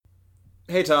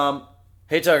Hey, Tom.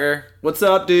 Hey, Tucker. What's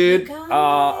up, dude?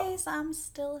 Guys, I'm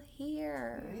still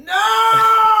here.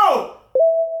 No!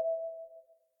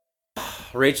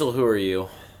 Rachel, who are you?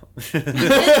 I did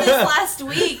this last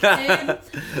week,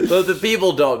 dude. But the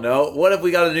people don't know. What if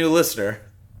we got a new listener?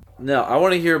 No, I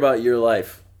want to hear about your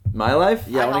life. My life?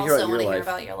 Yeah, I want to hear also about want your to hear life.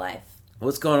 about your life.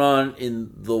 What's going on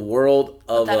in the world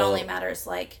of... That only matters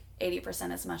like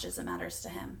 80% as much as it matters to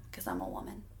him, because I'm a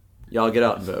woman. Y'all get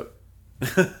out and vote.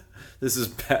 This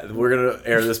is... We're going to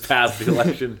air this past the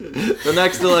election. The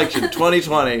next election,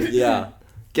 2020. Yeah.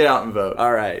 Get out and vote.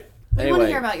 All right. We want to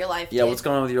hear about your life, Yeah, dude. what's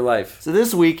going on with your life? So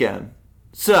this weekend,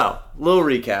 little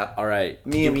recap. All right.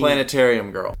 Me and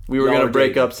Planetarium Girl. We were Y'all going to were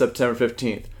break dating. up September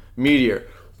 15th. Meteor.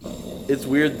 It's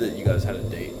weird that you guys had a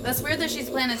date. That's weird that she's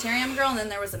planetarium girl and then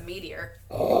there was a meteor.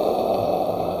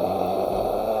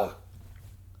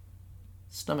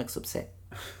 Stomach's upset.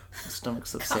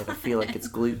 Stomach's upset. I feel like it's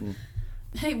gluten.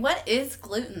 Hey, what is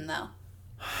gluten, though?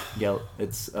 Yeah,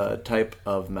 it's a type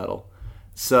of metal.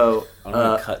 So, I'm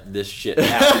going to cut this shit out.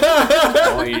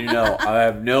 I want you to know, I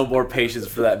have no more patience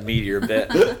for that meteor bit.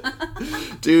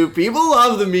 dude, people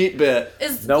love the meat bit.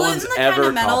 Is No gluten one's the kind ever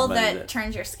of metal complimented that it.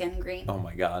 turns your skin green? Oh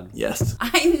my god. Yes.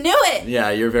 I knew it!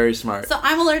 Yeah, you're very smart. So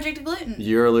I'm allergic to gluten.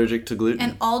 You're allergic to gluten.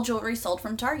 And all jewelry sold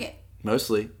from Target.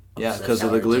 Mostly. Yeah, So because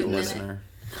of the sour gluten. gluten in it.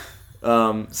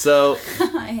 Listener. So,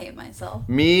 I hate myself.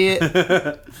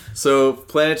 so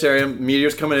Planetarium,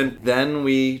 Meteor's coming in. Then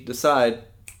we decide,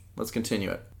 let's continue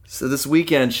it. So this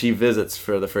weekend she visits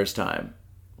for the first time.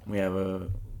 We have a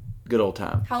good old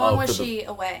time. How long Oh, was for the- she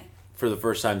away? For the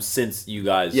first time since you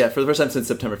guys... Yeah, for the first time since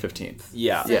September 15th.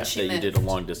 Yeah, Since she that you did a moved.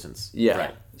 long distance. Yeah.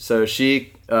 Right. So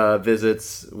she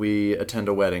visits, we attend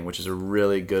a wedding, which is a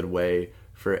really good way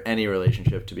for any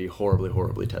relationship to be horribly,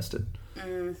 horribly tested.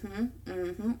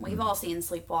 We've all seen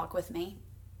Sleepwalk with Me.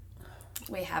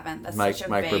 We haven't. That's Mike- such a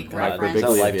Mike vague Bur- Mike reference. Is that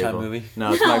a Birbiglia Lifetime vehicle. movie?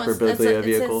 No, it's Mike Birbiglia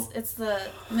vehicle. It's the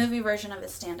movie version of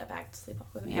his stand-up act, Sleepwalk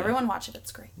with Me. Everyone watch it.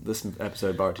 It's great. This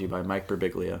episode brought to you by Mike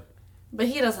Birbiglia. But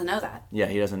he doesn't know that. Yeah,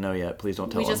 he doesn't know yet. Please don't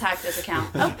tell We him. just hacked his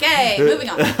account. Okay, moving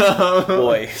on.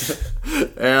 Boy.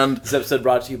 And This episode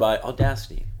brought to you by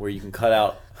Audacity, where you can cut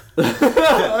out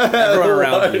everyone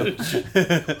around you.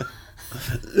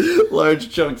 large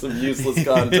chunks of useless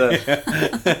content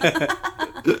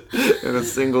in a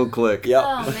single click. Yep.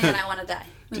 Oh man, I want to die.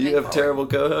 Do you have terrible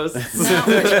co-hosts?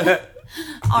 No.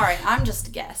 All right, I'm just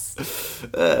a guest.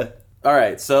 All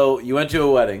right, so you went to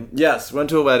a wedding. Yes, went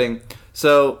to a wedding.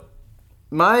 So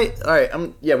we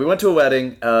went to a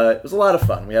wedding. It was a lot of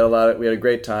fun. We had a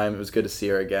great time. It was good to see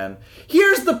her again.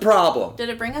 Here's the problem. Did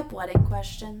it bring up wedding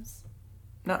questions?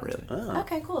 Not really. Oh,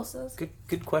 Okay, cool. So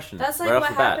good question. that's like right off what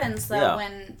the bat. happens though Yeah.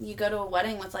 when you go to a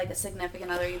wedding with like a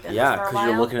significant other you've been Yeah, with for a because while.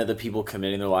 you're looking at the people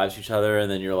committing their lives to each other, and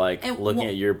then you're like And looking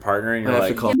at your partner, and I you're have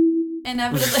like, to call.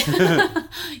 Inevitably,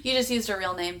 you just used her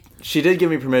real name. She did give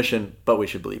me permission, but we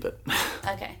should believe it.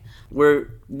 Okay.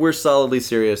 We're solidly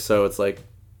serious, so it's like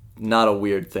not a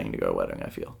weird thing to go to a wedding. I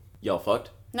feel. y'all fucked?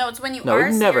 No, it's when you No, are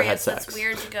we've never serious had that's sex.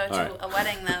 weird to go to Alright. a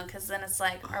wedding though, because then it's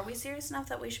like, are we serious enough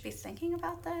that we should be thinking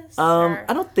about this? I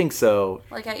don't think so.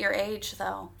 Like at your age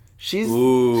though. She's Ooh,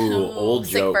 Ooh, old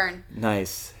sick joke. burn.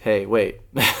 nice. Hey, wait.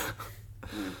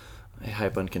 I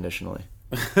hype unconditionally.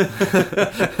 It's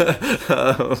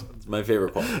my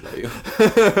favorite quality about you.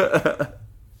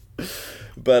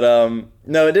 But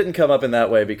no, it didn't come up in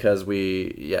that way because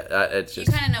it's You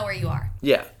just kind of know where you are.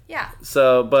 yeah. Yeah.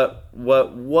 So, but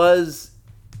what was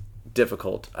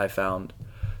difficult, I found.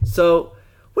 So,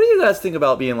 what do you guys think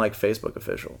about being like Facebook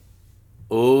official?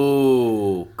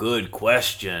 Ooh, good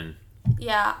question.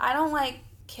 Yeah, I don't like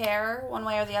care one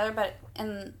way or the other, but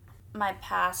in my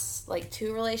past like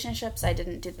 2 relationships, I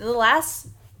didn't do. The last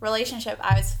relationship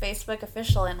I was Facebook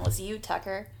official in was you,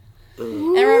 Tucker.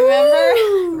 And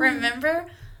remember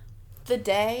the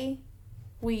day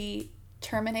we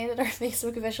terminated our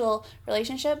Facebook official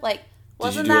relationship? Like, Did you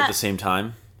wasn't do it that at the same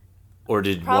time? Or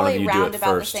did one probably of you do round it about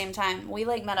first? the same time? We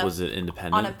like met up Was it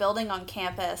independent? on a building on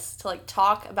campus to like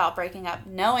talk about breaking up,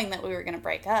 knowing that we were going to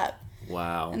break up.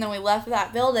 Wow. And then we left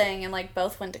that building and like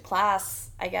both went to class,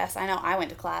 I guess. I know I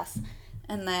went to class.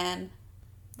 And then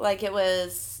like it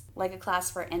was like a class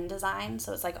for InDesign,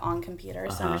 so it's like on computer.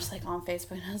 So I'm just like on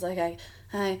Facebook and I was like,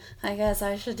 I guess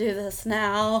I should do this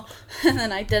now. And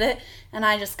then I did it and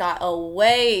I just got a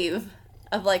wave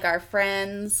of like our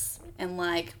friends and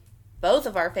like both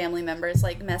of our family members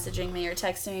like messaging me or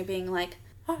texting me being like,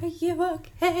 are you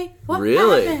okay? What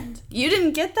Really? happened? You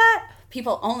didn't get that?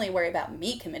 People only worry about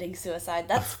me committing suicide.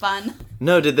 That's fun.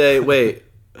 No, did they wait?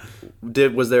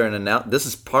 Was there an This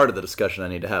is part of the discussion I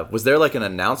need to have. Was there like an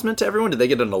announcement to everyone? Did they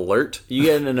get an alert? You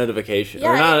get a notification.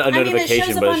 Yeah, Or not a it notification,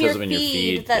 shows up but on it shows your up in your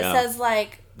feed. that yeah. says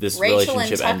like This Rachel and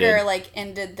relationship Tucker ended. like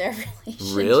ended their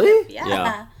relationship. Really? Yeah.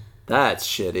 Yeah. That's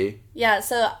shitty. Yeah,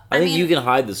 so I think mean, you can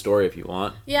hide the story if you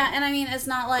want. Yeah, and I mean it's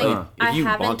not like If I you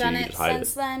haven't want to, done you it just hide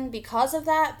since it. then because of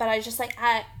that, but I just like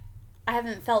I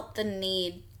haven't felt the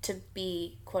need to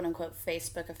be quote unquote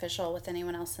Facebook official with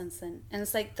anyone else since then. And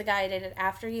it's like the guy I dated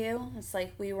after you, it's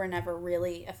like we were never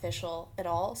really official at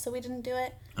all, so we didn't do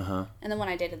it. Uh-huh. And then when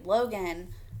I dated Logan,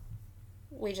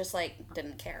 we just like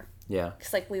didn't care. Yeah.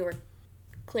 Because like we were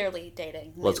clearly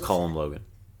dating. Let's call him Logan.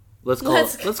 Let's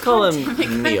call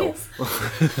him Neil.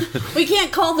 We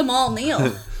can't call them all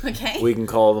Neil, okay? We can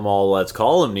call them all, let's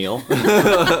call him Neil.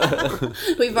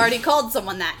 We've already called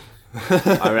someone that.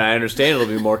 I mean, I understand it'll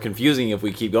be more confusing if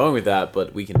we keep going with that,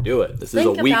 but we can do it. This is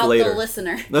a week about later. The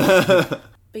listener. But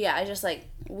yeah, I just like,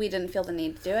 we didn't feel the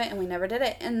need to do it, and we never did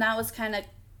it. And that was kind of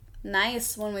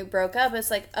nice when we broke up. It's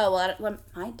like, oh, well,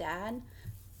 my dad,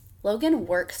 Logan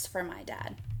works for my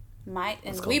dad.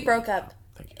 And we broke up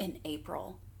in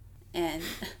April. And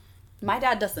my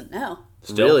dad doesn't know.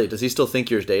 Still? Really? Does he still think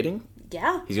you're dating?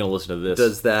 Yeah. He's going to listen to this.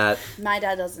 Does that... My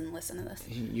dad doesn't listen to this.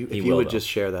 If you would just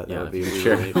share that, that would be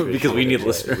sure. really Because we need appreciated.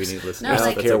 listeners. We need listeners. No, I don't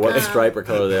like, care what okay. stripe or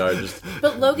color they are. Just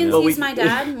But Logan Well, sees my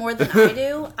dad more than I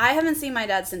do. I haven't seen my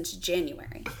dad since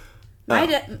January.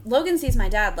 Logan sees my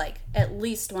dad like at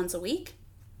least once a week,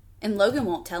 and Logan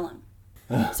won't tell him.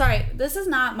 Sorry, this is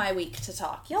not my week to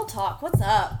talk. Y'all talk. What's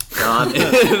up? I'm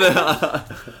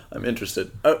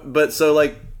interested. But so,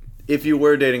 like, if you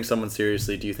were dating someone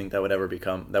seriously, do you think that would ever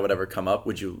come up?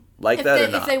 Would you like If that they, or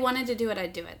not? if they wanted to do it,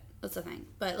 I'd do it. That's the thing.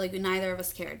 But like neither of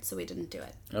us cared, so we didn't do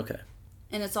it. Okay.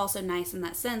 And it's also nice in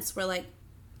that sense. We're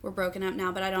broken up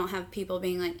now, but I don't have people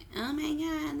being like, oh my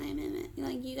god,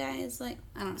 like you guys, like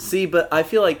I don't know. See, but I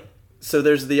feel like so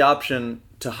there's the option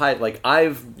to hide. Like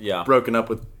I've broken up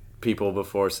with people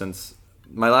before since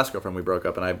my last girlfriend. We broke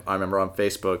up, and I remember on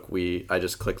Facebook I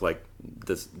just clicked like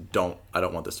this. I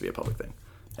don't want this to be a public thing.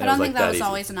 And I don't it think that was easy.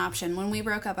 always an option. When we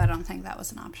broke up, I don't think that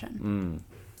was an option.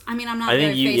 I mean, I'm not I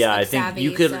think very Facebook savvy,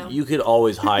 you could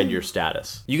always hide your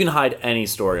status. You can hide any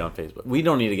story on Facebook. We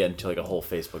don't need to get into like a whole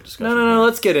Facebook discussion. No.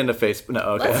 Let's get into Facebook. No,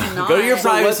 okay. Let's not. Go to your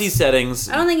privacy settings.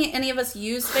 I don't think any of us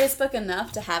use Facebook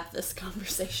enough to have this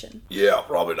conversation. Yeah,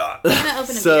 probably not. I'm gonna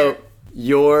open a So beer.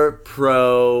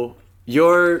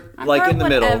 you're I'm like for in the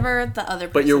middle. whatever the other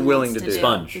person but you're willing wants to do.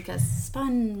 Sponge. Because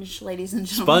sponge, ladies and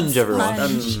gentlemen. Sponge, everyone.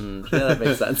 Sponge. Yeah, that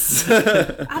makes sense.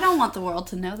 I don't want the world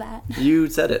to know that. You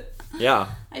said it. Yeah.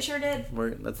 I sure did.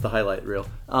 That's the highlight reel.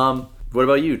 What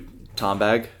about you, Tom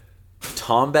Bag?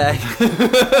 Tom Bag?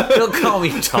 Don't call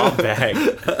me Tom Bag.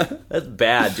 That's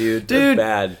bad, dude. That's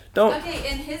bad. Don't. Okay,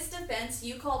 in his defense,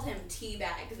 you called him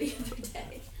Teabag the other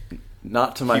day.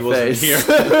 Not to my He wasn't face. here.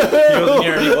 He wasn't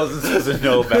here and he wasn't supposed to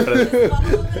know about it. This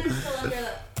bottle opener's still under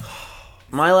the...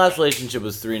 My last relationship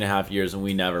was 3.5 years and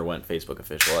we never went Facebook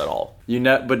official at all.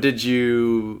 But did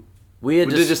you?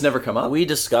 Did it just never come up? We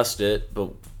discussed it,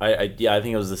 but I think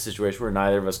it was the situation where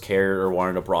neither of us cared or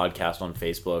wanted to broadcast on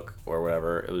Facebook or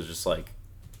whatever. It was just like,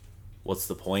 what's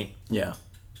the point? Yeah.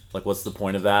 Like, what's the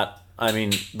point of that? I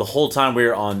mean, the whole time we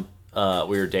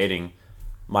were dating,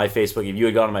 my Facebook, if you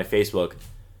had gone to my Facebook,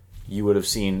 you would have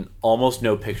seen almost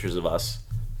no pictures of us.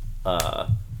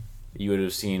 You would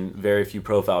have seen very few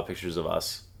profile pictures of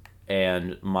us.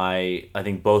 And I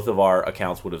think both of our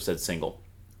accounts would have said single.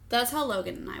 That's how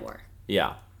Logan and I were.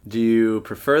 Yeah. Do you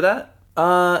prefer that?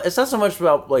 It's not so much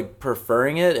about like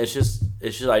preferring it. It's just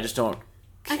I just don't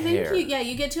care. I think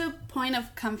you get to a point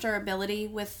of comfortability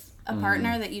with a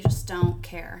partner that you just don't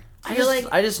care. I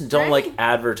just don't like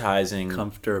advertising.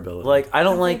 Comfortability. Like I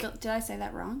don't like. Did I say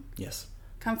that wrong? Yes.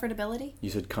 Comfortability? You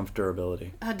said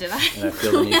comfortability. Oh, did I? And I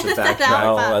feel the need to Is that backtrack.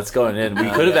 Oh, how that's going in. We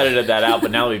could have edited that out,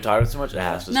 but now that we've talked so much, it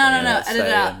has to. No, stay in. edit it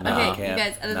stay out. in. No, Okay, you you can't.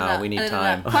 guys, edit it No, out. we need edit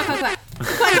time. It out.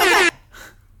 Quack.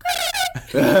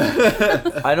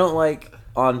 I don't like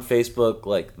on Facebook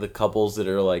like the couples that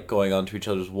are like going onto each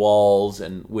other's walls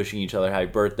and wishing each other happy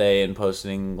birthday and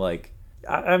posting like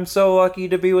I'm so lucky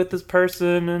to be with this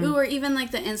person and Ooh, or even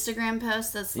like the Instagram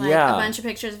post that's like Yeah. a bunch of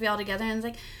pictures of you all together and it's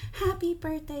like, happy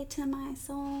birthday to my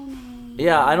soulmate.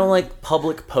 yeah, I don't like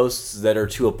public posts that are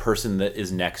to a person that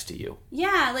is next to you.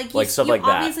 Yeah, like Like stuff you like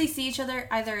that. obviously see each other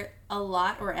either a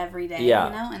lot or every day, Yeah,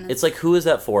 you know? And it's like who is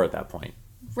that for at that point?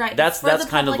 right. that's for the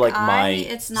kind of public like my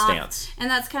it's not, stance. And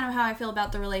that's kind of how I feel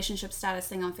about the relationship status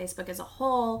thing on Facebook as a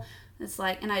whole. It's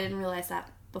like, and I didn't realize that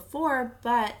before,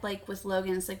 but like with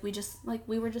Logan, it's like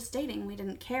we were just dating. We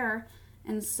didn't care.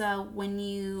 And so when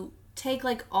you take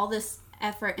like all this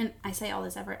effort, and I say all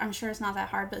this effort, I'm sure it's not that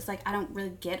hard, but it's like I don't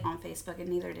really get on Facebook, and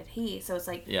neither did he. So it's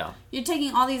like you're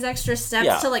taking all these extra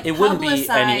steps to like it wouldn't be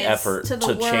any effort to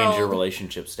change your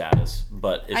relationship status,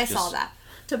 but it's saw that.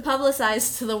 To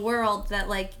publicize to the world that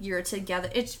like you're together.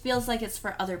 It feels like it's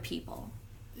for other people.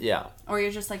 Yeah. Or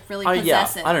you're just like really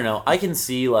possessive. I don't know. I can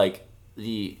see like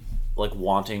the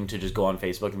wanting to just go on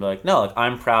Facebook and be like, no, like,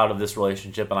 I'm proud of this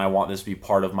relationship and I want this to be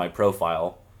part of my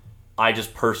profile. I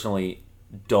just personally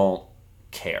don't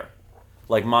care.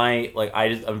 Like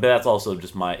but that's also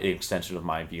just my extension of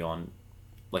my view on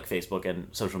like Facebook and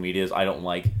social medias. I don't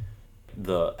like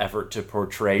the effort to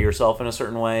portray yourself in a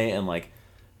certain way, and like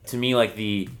to me like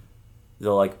the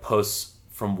like posts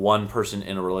from one person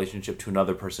in a relationship to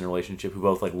another person in a relationship who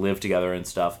both like live together and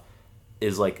stuff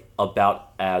is like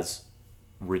about as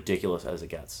ridiculous as it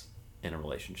gets in a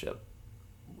relationship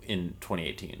in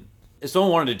 2018. If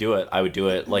someone wanted to do it, I would do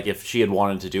it. Like if she had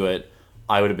wanted to do it,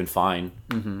 I would have been fine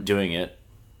doing it,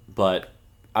 but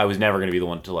I was never going to be the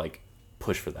one to like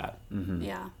push for that.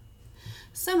 Yeah.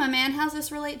 So my man, how's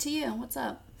this relate to you? What's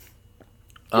up?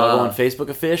 You want to go on Facebook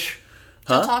a fish?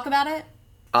 Did you talk about it?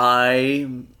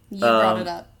 You brought it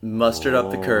up. Mustered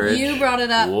up the courage. You brought it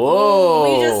up.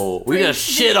 Whoa. We just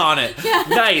shit on it. Yeah.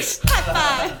 Nice.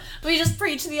 High five. We just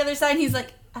preached the other side, and he's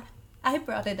like, I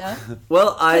brought it up.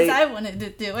 Well, because I wanted to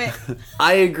do it.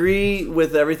 I agree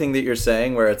with everything that you're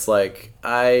saying, where it's like, no,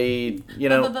 I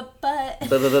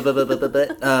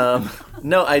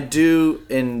do,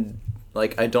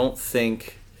 I don't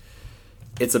think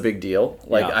it's a big deal.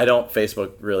 Like, I don't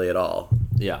Facebook really at all.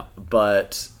 Yeah.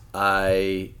 But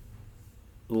I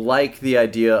like the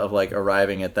idea of, like,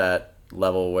 arriving at that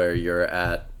level where you're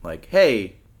at, like,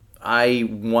 hey, I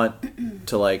want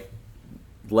to, like,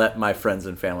 let my friends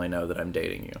and family know that I'm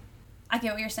dating you. I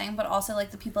get what you're saying, but also,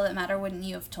 like, the people that matter, wouldn't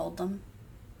you have told them?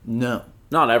 No.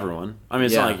 Not everyone. I mean,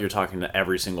 it's not like you're talking to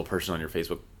every single person on your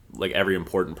Facebook, like, every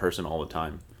important person all the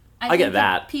time. I get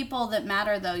that. People that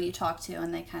matter, though, you talk to,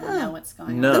 and they kind of know what's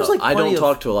going on. No, I don't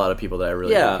talk to a lot of people that I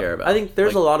really don't care about. I think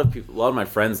there's a lot of people, a lot of my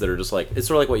friends that are just like, it's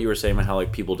sort of like what you were saying about how,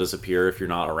 like, people disappear if you're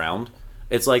not around.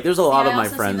 It's like, there's a lot of my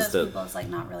friends see those people as, like,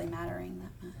 not really mattering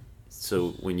that much.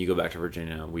 So when you go back to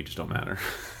Virginia, we just don't matter.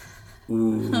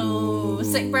 Ooh,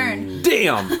 sick burn.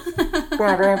 Damn!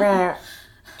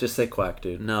 Just say quack,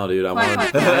 dude. No, dude, I want to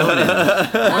put my own in.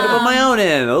 I want to put my own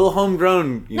in. A little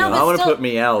homegrown, you know. I want to put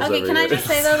meows over here. Okay, can I just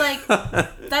say, though, like,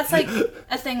 that's, like,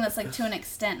 a thing that's, like, to an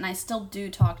extent, and I still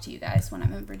do talk to you guys when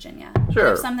I'm in Virginia.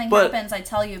 Sure. If something happens, I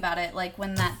tell you about it, like,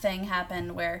 when that thing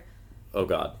happened where... Oh,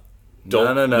 God. No.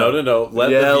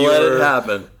 Let it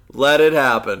happen. Let it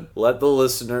happen. Let the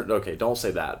listener... Okay, don't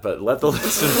say that, but let the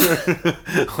listener...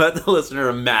 let the listener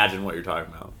imagine what you're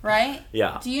talking about. Right?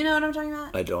 Yeah. Do you know what I'm talking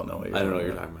about? I don't know what you're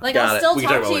talking about. Like, I'll still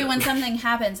talk to you when something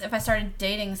happens. If I started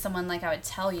dating someone, like, I would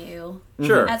tell you.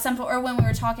 Sure. At some point, or when we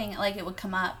were talking, like, it would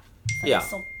come up. Like,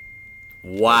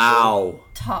 Wow.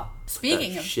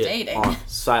 Speaking of dating.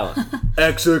 Silent.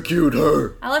 Execute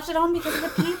her. I left it on because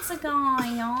of the pizza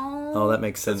guy, y'all. Oh, that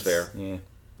makes sense. That's fair. Yeah.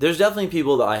 There's definitely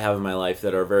people that I have in my life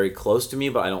that are very close to me,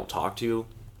 but I don't talk to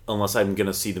unless I'm going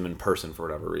to see them in person for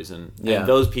whatever reason. Yeah. And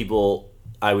those people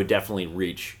I would definitely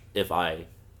reach if I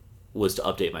was to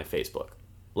update my Facebook.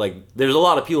 Like, there's a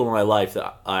lot of people in my life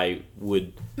that it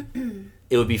would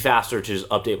be faster to just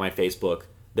update my Facebook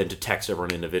than to text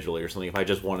everyone individually or something if I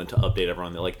just wanted to update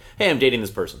everyone. They're like, hey, I'm dating this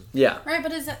person. Yeah. Right,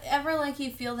 but is it ever like you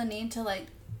feel the need to, like,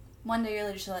 one day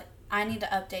you're just like, I need to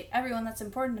update everyone that's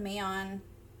important to me on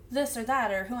this or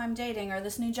that, or who I'm dating, or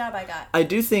this new job I got? I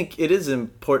do think it is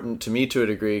important to me to a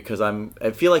degree, because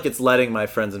I feel like it's letting my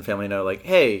friends and family know, like,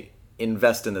 hey,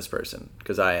 invest in this person,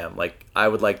 because I am. Like, I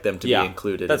would like them to be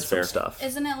included in some stuff.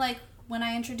 Isn't it like, when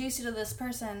I introduce you to this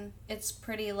person, it's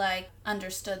pretty, like,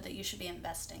 understood that you should be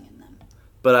investing in them?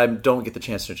 But I don't get the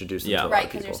chance to introduce them to a lot of people.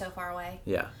 Right, because you're so far away.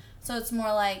 Yeah. So it's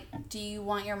more like, do you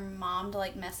want your mom to,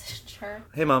 like, message her?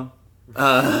 Hey, Mom.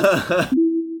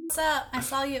 What's up? I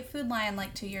saw you at Food Lion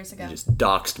like 2 years ago. You just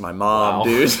doxed my mom,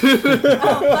 dude.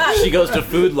 She goes to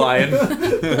Food Lion. I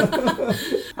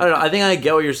don't know. I think I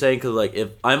get what you're saying, because, like, if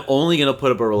I'm only going to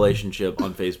put up a relationship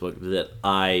on Facebook that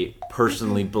I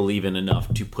personally believe in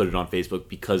enough to put it on Facebook,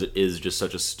 because it is just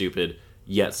such a stupid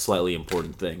yet slightly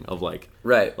important thing of, like...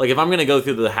 Right. Like, if I'm going to go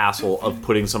through the hassle of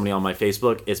putting somebody on my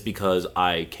Facebook, it's because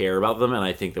I care about them, and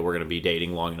I think that we're going to be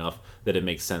dating long enough that it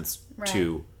makes sense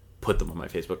to put them on my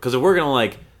Facebook. Because if we're going to,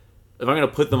 like... If I'm going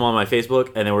to put them on my Facebook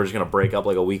and then we're just going to break up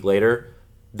like a week later,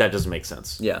 that doesn't make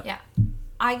sense. Yeah. Yeah.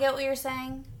 I get what you're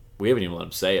saying. We haven't even let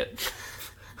him say it.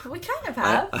 We kind of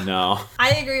have. No.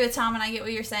 I agree with Tom, and I get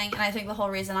what you're saying, and I think the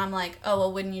whole reason I'm like, oh,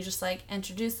 well, wouldn't you just, like,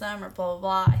 introduce them or blah,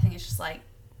 blah, blah, I think it's just like...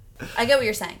 I get what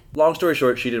you're saying. Long story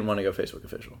short, she didn't want to go Facebook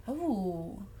official.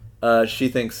 Ooh. She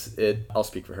thinks it. I'll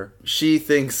speak for her. She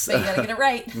thinks. But you gotta get it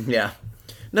right. Yeah.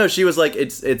 No, she was like,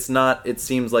 it's not. It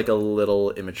seems like a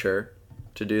little immature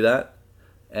to do that,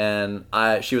 and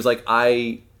she was like,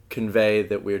 I convey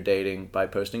that we're dating by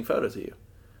posting photos of you,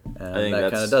 and I think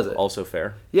that kind of does it. Also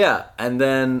fair. Yeah, and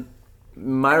then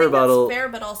my I think rebuttal. that's fair,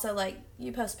 but also like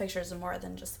you post pictures of more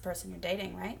than just the person you're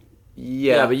dating, right?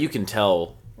 Yeah, but you can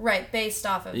tell. Right, based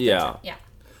off of Yeah. yeah.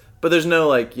 But there's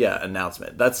no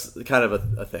announcement. That's kind of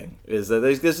a thing. Is that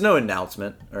there's no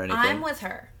announcement or anything. I'm with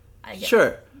her. I get Sure.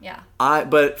 it. Yeah.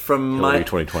 But from Hillary my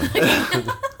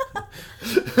 2020.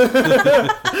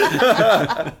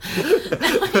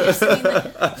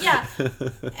 Yeah.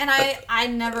 And I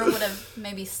never would have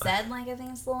maybe said like I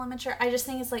think it's a little immature. I just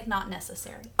think it's like not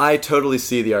necessary. I totally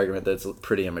see the argument that it's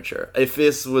pretty immature. If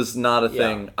this was not a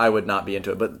thing, Yeah. I would not be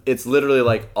into it. But it's literally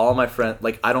like all my friends,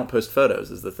 like I don't post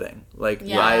photos is the thing. Like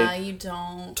Yeah, you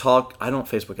don't. I don't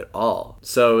Facebook at all.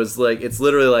 So it's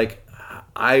literally like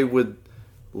I would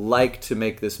like to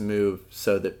make this move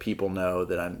so that people know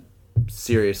that I'm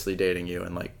seriously dating you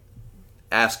and like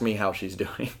ask me how she's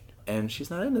doing. And she's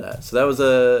not into that. So that was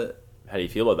How do you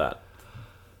feel about that?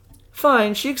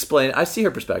 fine. She explained. I see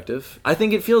her perspective. I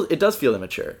think it does feel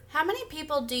immature. How many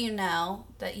people do you know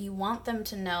that you want them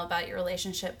to know about your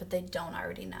relationship but they don't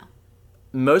already know?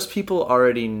 Most people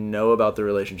already know about the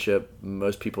relationship.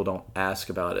 Most people don't ask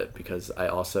about it because I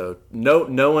also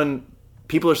no one.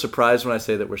 People are surprised when I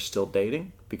say that we're still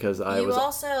dating because You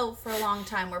also for a long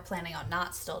time were planning on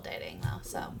not still dating though,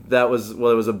 so it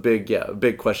was a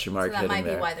big question mark that hitting might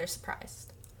be there. why they're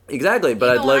surprised. Exactly, but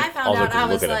Even I'd when like I found also out, I can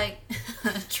was look like,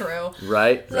 at true.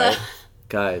 right,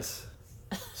 guys,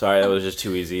 Sorry, that was just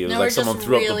too easy. It was No, like we're someone just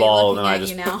threw up the really ball and looking then I at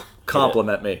just you now.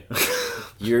 compliment me.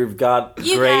 You've got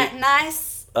You great got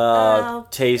nice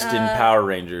taste in Power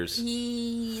Rangers.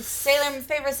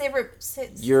 favorite.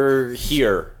 You're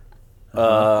here.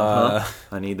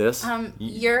 I need this.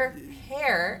 Your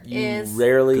hair You is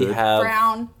rarely good. have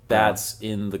brown. bats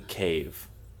in the cave.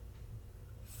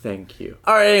 Thank you.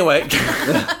 All right. Anyway,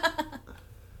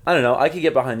 I don't know. I could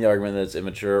get behind the argument that it's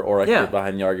immature, or I could Yeah. get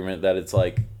behind the argument that it's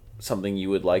like something you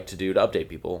would like to do to update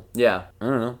people. yeah. I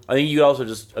don't know. I think you could also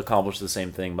just accomplish the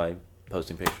same thing by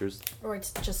posting pictures. Or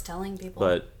it's just telling people.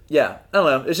 But Yeah, I don't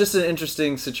know. It's just an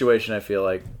interesting situation, I feel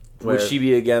like. Where would she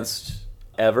be against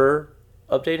ever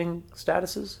updating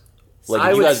statuses? Like, I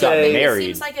if you would guys got say- It married.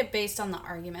 seems like it based on the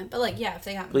argument, but like yeah, if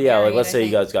they got But married, yeah, like let's I say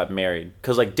you think- guys got married.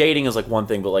 Because like dating is like one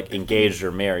thing, but like engaged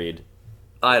or married,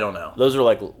 I don't know. those are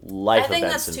like life I think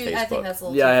events that's in too. Facebook. I think that's a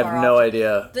little Yeah, too I have far no off.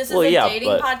 idea. This is Well, a yeah, dating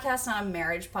but- podcast, not a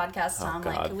marriage podcast. So Oh, I'm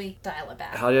like, God. can we dial it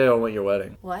back? How do y'all want your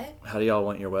wedding? What? How do y'all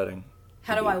want your wedding?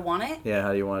 How do I want it? Yeah,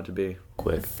 how do you want it to be?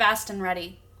 Quick, Fast and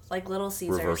ready, like Little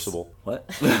Caesars. reversible. What?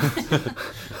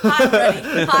 Hot and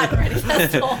ready. Hot and ready.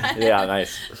 That's the one. Yeah,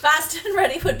 nice. Fast and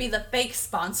Ready would be the fake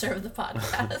sponsor of the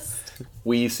podcast.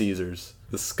 Wee Caesars,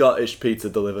 the Scottish pizza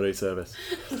delivery service.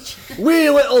 Wee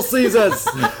Little Caesars!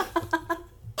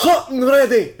 Hot and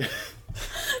ready!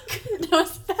 No,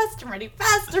 it's Fast and Ready.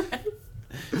 Fast and Ready.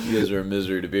 You guys are a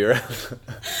misery to be around.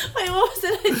 Wait, what was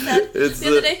it I said It's the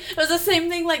other the- day? It was the same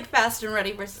thing like Fast and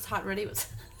Ready versus Hot and Ready. It was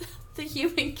the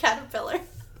human caterpillar.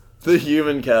 The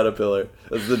human caterpillar.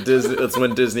 That's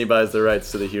when Disney buys the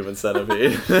rights to the human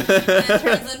centipede. And it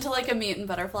turns into like a mutant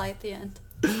butterfly at the end.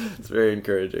 It's very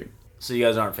encouraging. So you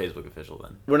guys aren't Facebook official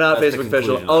then? We're not That's the Facebook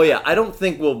official. conclusion Oh of yeah, I don't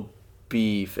think we'll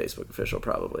be Facebook official.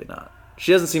 Probably not.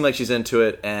 She doesn't seem like she's into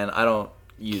it, and I don't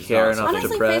Use care not- enough Honestly,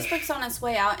 to press. Facebook's on its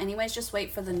way out anyways. Just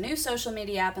wait for the new social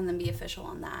media app and then be official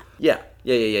on that. Yeah.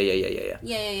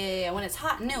 Yeah. When it's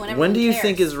hot and new and everyone When do you cares.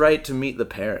 think is right to meet the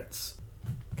parents?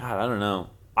 God, I don't know.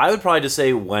 I would probably just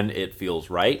say when it feels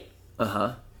right,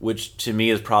 Uh-huh. which to me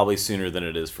is probably sooner than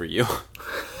it is for you.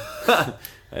 I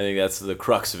think that's the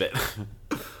crux of it.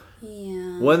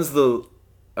 Yeah. When's the...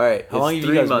 Alright, How long have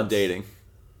you guys been dating?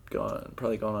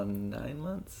 Probably going on 9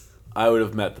 months. I would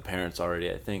have met the parents already,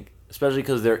 I think. Especially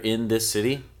because they're in this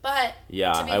city. But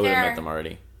Yeah, to be I would have fair, met them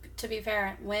already. To be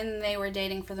fair, when they were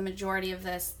dating for the majority of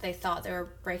this, they thought they were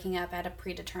breaking up at a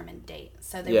predetermined date.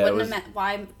 So they Yeah, it wouldn't was- have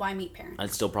met. Why meet parents?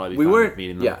 I'd still probably be We fine were... with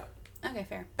meeting them. Yeah. Okay,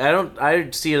 fair. I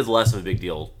see it as less of a big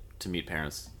deal to meet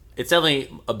parents. It's definitely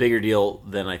a bigger deal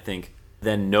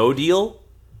than no deal,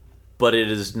 but it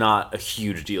is not a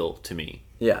huge deal to me.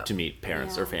 Yeah. To meet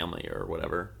parents Yeah. or family or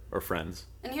whatever or friends.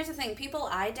 And here's the thing: people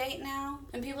I date now,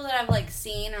 and people that I've like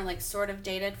seen or like sort of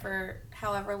dated for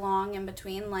however long in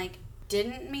between, like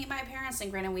didn't meet my parents. And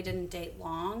granted, we didn't date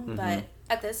long, Mm-hmm. but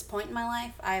at this point in my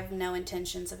life, I have no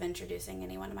intentions of introducing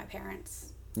anyone to my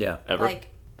parents. Yeah. Ever. Like,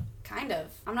 Kind of.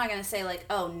 I'm not going to say, like,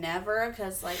 oh, never,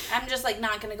 because, like, I'm just, like,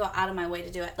 not going to go out of my way to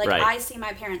do it. Like, Right. I see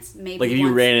my parents maybe Like, if you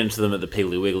once. ran into them at the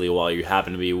Piggly Wiggly while you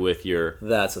happen to be with your...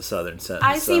 That's a southern sentence.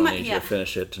 I see so my- I need you yeah. to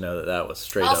finish it to know that was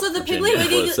straight Also, up the Virginia. Piggly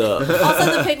Wiggly... What's up? Also,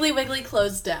 the Piggly Wiggly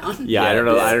closed down. Yeah, I don't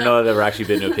know. Yeah. I don't know if I've ever actually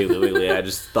been to a Piggly Wiggly. I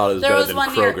just thought it was There better was than one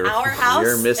Kroger. near our house,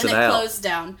 You're missing and it out. closed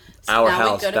down. So Our now we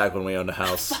house go to- back when we owned a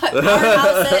house. But our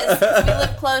house is, 'cause we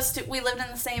live close to... We lived in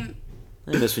the same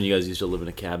I miss when you guys used to live in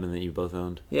a cabin that you both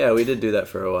owned. Yeah, we did do that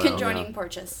for a while. conjoining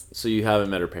porches. So you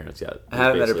haven't met her parents yet. I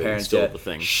haven't met her Basically, parents still yet. The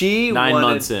thing. She 9 wanted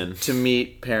months in. to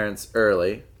meet parents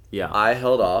early. Yeah. I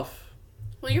held off.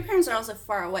 Well, your parents are also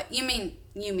far away. You mean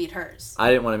you meet hers?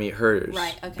 I didn't want to meet hers.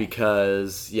 Right, okay.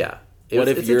 Because, yeah. What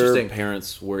if it's your interesting.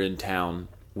 parents were in town?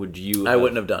 Would you? I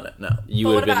wouldn't have done it, no. You But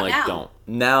would what have been about like, now? don't.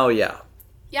 Now, yeah.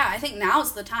 Yeah, I think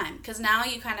now's the time. Because now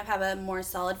you kind of have a more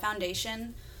solid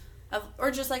foundation of...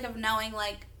 Or just, like, of knowing,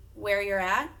 like, where you're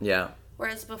at. Yeah.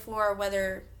 Whereas before,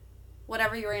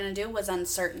 whatever you were going to do was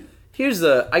uncertain. Here's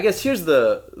the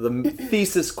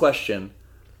thesis question.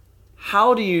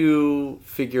 How do you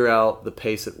figure out the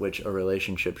pace at which a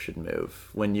relationship should move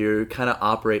when you kind of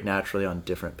operate naturally on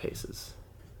different paces?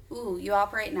 Ooh, you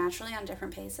operate naturally on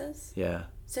different paces? Yeah.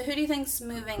 So who do you think's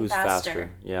moving Who's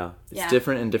faster? Yeah. It's Yeah.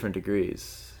 different in different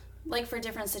degrees. Like for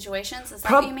different situations? Is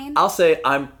that what you mean? I'll say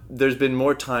there's been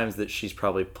more times that she's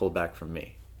probably pulled back from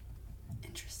me.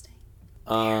 Interesting.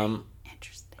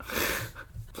 Interesting.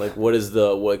 Like what is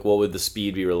what would the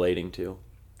speed be relating to?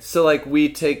 So like we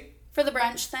take For the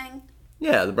brunch thing? the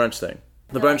brunch thing.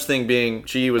 The Really? brunch thing being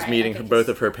she was Right, meeting okay, both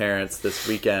of her parents this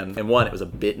weekend. And one, it was a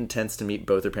bit intense to meet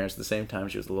both her parents at the same time.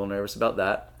 She was a little nervous about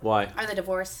that. Why? Are they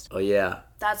divorced? Oh yeah.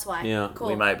 That's why. Yeah. Cool.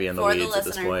 We might be in the For weeds at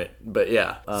this listener. point. But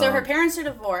yeah. So her parents are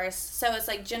divorced, so it's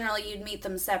like generally you'd meet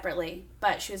them separately,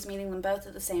 but she was meeting them both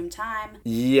at the same time.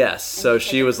 Yes, so you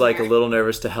she take it was from like a there. little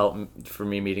nervous to help for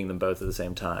me meeting them both at the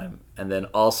same time. And then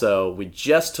also, we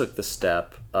just took the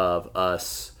step of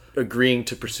us agreeing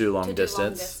to pursue long do distance.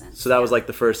 long distance, So that was yeah. like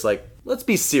the first, like, let's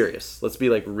be serious. Let's be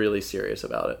like really serious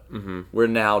about it. Mm-hmm. We're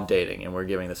now dating and we're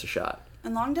giving this a shot.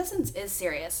 And long distance is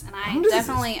serious, and I Long distance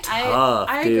definitely is tough,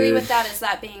 I agree dude. with that as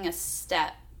that being a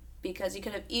step because you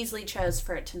could have easily chose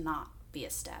for it to not be a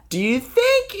step. Do you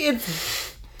think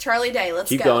it's... Charlie Day, let's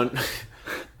Keep go. going.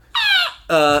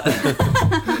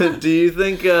 Do you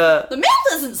think... The math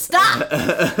doesn't stop.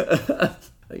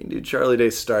 I can do Charlie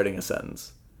Day starting a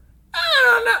sentence. I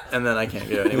don't know. And then I can't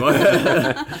do it anymore.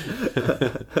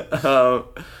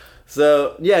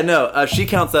 So, yeah, no, she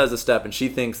counts that as a step, and she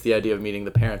thinks the idea of meeting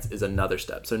the parents is another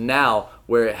step. So now,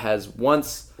 where it has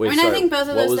once... Wait, I mean, sorry. I think both of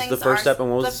what those was things the first are, step and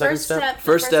what was the second step?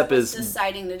 First step was is-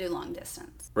 deciding to do long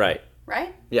distance, Right.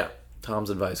 right? Yeah, Tom's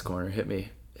advice corner. Hit me,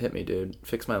 dude.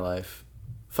 Fix my life.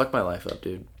 Fuck my life up,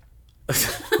 dude.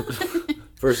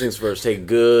 First things first. Take a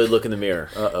good look in the mirror.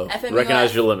 Uh-oh. FMUF.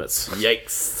 Recognize your limits.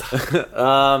 Yikes.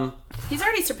 He's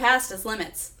already surpassed his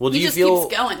limits. Well, do he you just feel?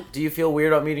 keeps going. Do you feel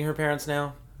weird about meeting her parents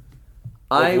now?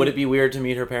 Like, would it be weird to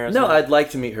meet her parents? No, now? I'd like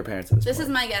to meet her parents at this This point.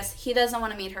 is my guess. He doesn't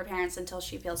want to meet her parents until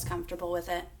she feels comfortable with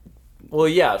it. Well,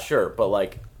 yeah, sure, but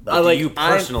like, I do like- you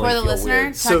I- personally For the feel listener,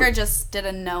 weird? So- Tucker just did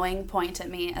a knowing point at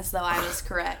me as though I was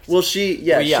correct. Well,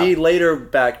 yeah.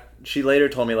 she later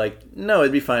told me, like, no,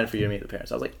 it'd be fine for you to meet the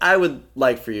parents. I was like, I would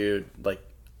like for you, like,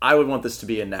 I would want this to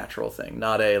be a natural thing,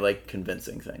 not a, like,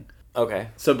 convincing thing. Okay.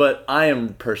 So, but I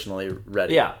am personally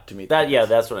ready Yeah. to meet that. them. Yeah,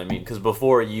 that's what I mean. Because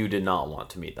before you did not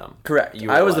want to meet them. Correct. You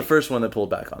were I was the like- first one that pulled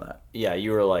back on that. Yeah,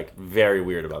 you were like very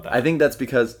weird about that. I think that's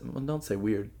because, well, don't say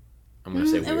weird. I'm gonna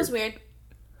say It weird. was weird.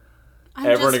 I'm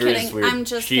Everyone just agrees kidding. it's weird. I'm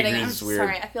just She kidding. agrees I'm it's weird.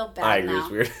 sorry. I feel bad I agree now. it's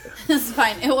weird. It's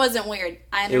fine. It wasn't weird.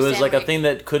 I It understand. was like a what thing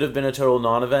that could have been a total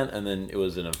non-event, and then it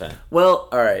was an event. Well,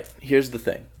 all right. Here's the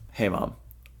thing. Hey, Mom.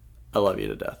 I love you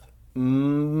to death.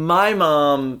 My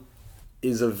mom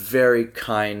is a very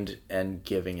kind and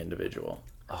giving individual.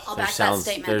 I'll back that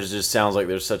statement. There just sounds like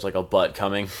there's such like a butt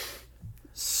coming.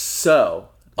 So,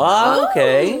 Oh,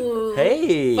 okay. Ooh.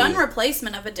 Hey. Fun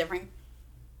replacement of a different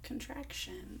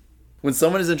contraction. when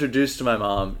someone is introduced to my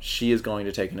mom, she is going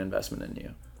to take an investment in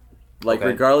you. Like, Okay.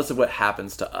 regardless of what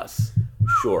happens to us.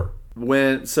 Sure.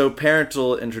 So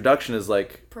parental introduction is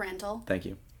like, Parental. thank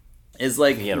you. Is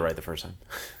like, He had it right the first time.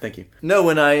 thank you. No,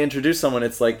 when I introduce someone,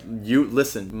 it's like, you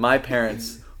listen, my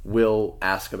parents will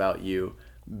ask about you.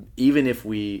 Even if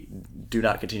we do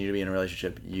not continue to be in a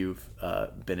relationship, you've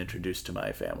been introduced to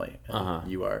my family. And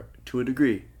you are, to a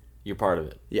degree. You're part of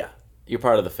it. Yeah. You're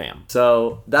part of the fam.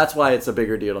 So that's why it's a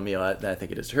bigger deal to me than I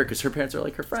think it is to her, because her parents are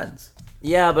like her friends.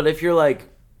 Yeah, but if you're like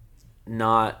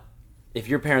not, if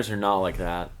your parents are not like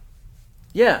that,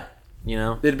 Yeah. you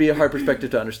know? It'd be a hard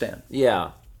perspective to understand.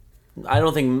 Yeah. I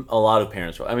don't think a lot of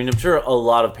parents. I mean, I'm sure a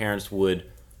lot of parents would.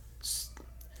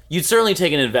 You'd certainly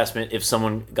take an investment if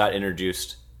someone got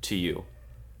introduced to you,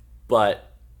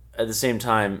 but at the same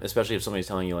time, especially if somebody's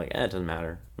telling you like, it doesn't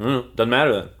matter. Doesn't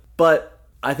matter then. But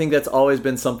I think that's always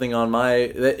been something on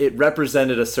it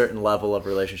represented a certain level of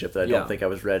relationship that I don't think I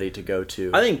was ready to go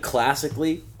to. I think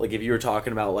classically, like if you were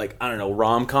talking about like, I don't know,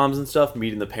 rom-coms and stuff,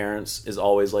 meeting the parents is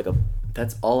always like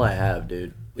that's all I have,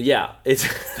 dude. Yeah,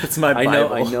 that's my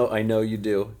Bible. I know you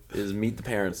do. Is Meet the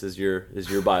Parents is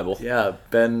your Bible. Yeah,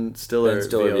 Ben Stiller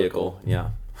vehicle.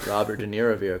 Yeah. Robert De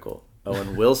Niro vehicle.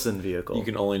 Owen Wilson vehicle. You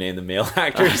can only name the male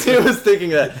actors. I was thinking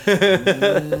that.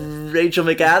 Rachel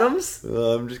McAdams?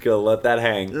 I'm just going to let that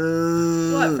hang.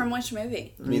 What, from which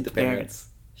movie? Meet the Parents.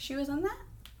 She was in that?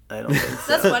 I don't think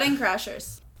so. That's Wedding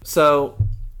Crashers. So,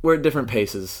 we're at different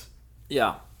paces.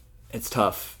 Yeah. It's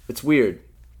tough. It's weird.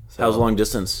 So, how's long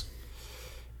distance?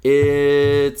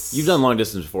 You've done long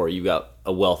distance before. You've got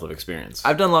a wealth of experience.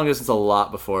 I've done long distance a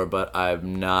lot before, but I've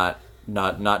not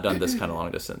done this kind of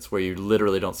long distance where you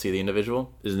literally don't see the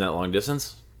individual. Isn't that long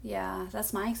distance? Yeah,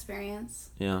 that's my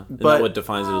experience. Yeah. Is that what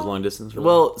defines it as long distance? Really?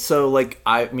 Well, so like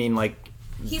I mean like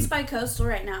he's bi-coastal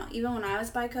right now. Even when I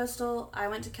was bi-coastal, I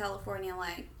went to California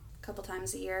like a few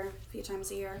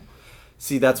times a year.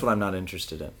 See, that's what I'm not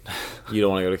interested in. You don't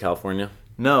want to go to California?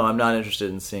 No, I'm not interested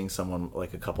in seeing someone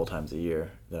like a couple times a year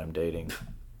that I'm dating.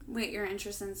 Wait, you're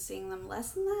interested in seeing them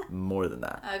less than that? More than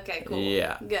that. Okay, cool.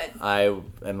 Yeah. Good. I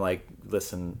am like,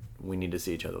 listen, we need to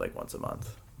see each other like once a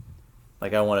month.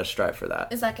 Like, I want to strive for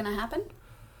that. Is that going to happen?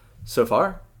 So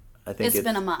far, I think it's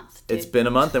been a month, dude. It's been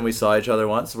a month, and we saw each other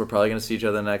once. We're probably going to see each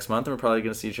other the next month, and we're probably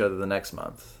going to see each other the next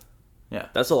month. Yeah.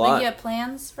 That's a lot. Do you have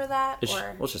plans for that?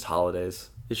 Well, it's just holidays.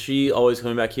 Is she always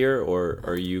coming back here, or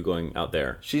are you going out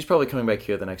there? She's probably coming back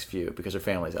here the next few because her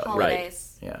family's out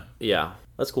holidays. Here. Right. Yeah.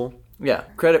 That's cool. Yeah.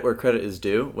 Credit where credit is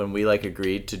due. When we like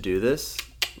agreed to do this,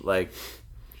 like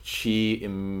she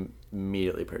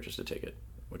immediately purchased a ticket,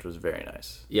 which was very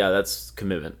nice. Yeah, that's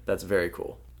commitment. That's very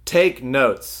cool. Take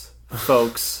notes,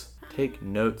 folks. Take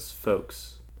notes,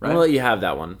 folks. Right? I'm gonna let you have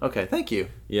that one. Okay, thank you.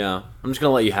 Yeah, I'm just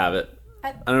gonna let you have it.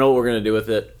 I don't know what we're gonna do with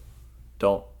it.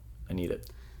 Don't. I need it.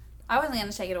 I wasn't going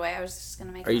to take it away. I was just going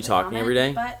to make. Are you talking every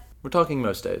day? But we're talking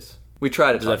most days. We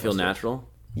try to. Does that feel natural?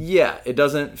 Yeah, it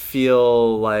doesn't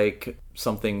feel like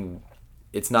something.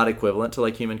 It's not equivalent to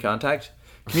like human contact.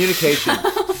 Communication.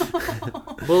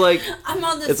 Well, like I'm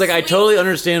on this. It's like I totally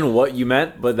understand what you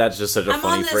meant, but that's just such a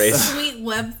funny phrase. I'm on this sweet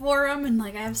web forum, and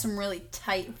like I have some really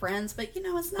tight friends, but you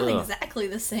know it's not exactly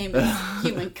the same as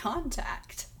human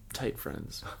contact. Tight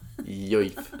friends.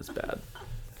 Yoink. That's bad.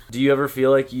 Do you ever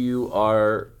feel like you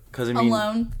are? Because I mean,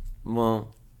 alone.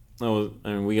 Well, no,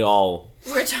 I mean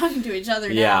we're talking to each other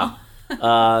now.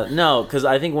 Yeah. No, because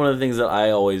I think one of the things that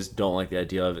I always don't like the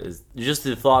idea of is just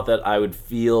the thought that I would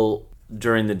feel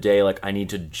during the day like I need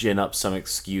to gin up some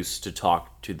excuse to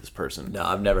talk to this person. No,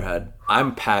 I've never had.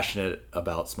 I'm passionate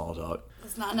about small talk.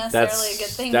 It's not necessarily a good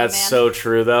thing. That's man. So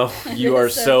true, though. You are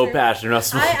so true. passionate about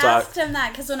small talk. I asked him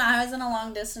that because when I was in a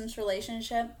long distance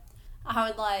relationship, I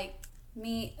would like.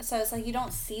 So it's like you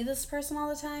don't see this person all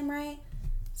the time, right?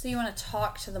 So you want to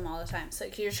talk to them all the time. So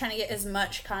you're trying to get as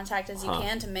much contact as you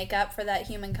can to make up for that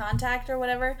human contact or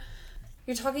whatever.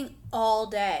 You're talking all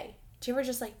day. Do you ever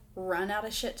just like run out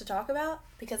of shit to talk about?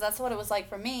 Because that's what it was like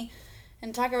for me.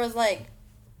 And Tucker was like,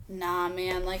 nah,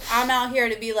 man. Like, I'm out here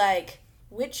to be like,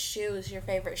 which shoe is your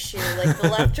favorite shoe? Like, the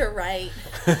left or right?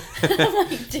 I'm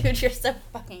like, dude, you're so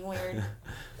fucking weird.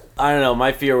 I don't know.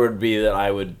 My fear would be that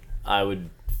I would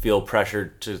feel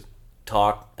pressured to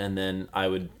talk, and then I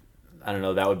don't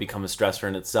know, that would become a stressor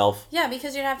in itself. Yeah,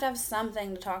 because you'd have to have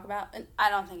something to talk about. And I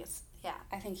don't think it's,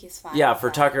 I think he's fine. Yeah, for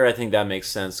Tucker, I think that makes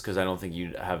sense, because I don't think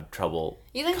you'd have trouble.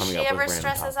 You think she ever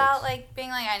stresses out, like, being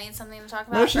like, I need something to talk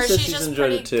about? No, she or says she's just enjoyed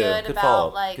pretty it too. good Good about,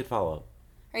 follow-up. like... Good follow-up.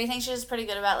 Or you think she's just pretty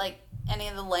good about, like, any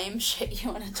of the lame shit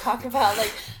you want to talk about?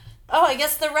 Like, oh, I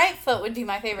guess the right foot would be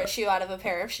my favorite shoe out of a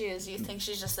pair of shoes. You think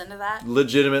she's just into that?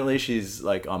 Legitimately, she's,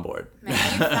 like, on board. Man,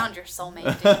 you found your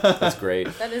soulmate, dude. That's great.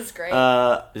 That is great.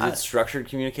 Is it structured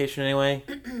communication anyway?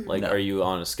 Like, Are you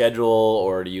on a schedule,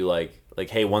 or do you, like,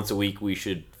 hey, once a week we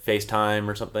should FaceTime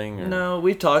or something? Or? No,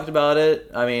 we've talked about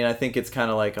it. I mean, I think it's kind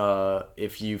of like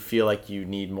if you feel like you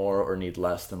need more or need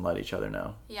less, then let each other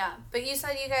know. Yeah, but you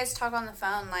said you guys talk on the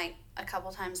phone, like, a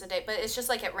couple times a day, but it's just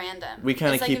like at random. We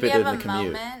kind of keep it in the commute. If you have a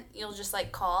moment, you'll just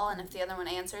like call, and if the other one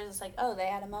answers, it's like, oh, they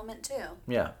had a moment too.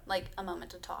 Yeah. Like a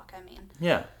moment to talk, I mean.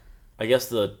 Yeah. I guess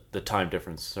the time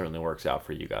difference certainly works out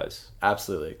for you guys.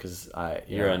 Absolutely, because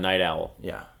you're a night owl.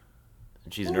 Yeah.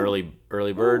 And she's an early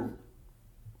bird. Ooh.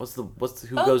 Who Both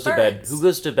goes birds. to bed? Who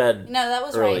goes to bed? No, that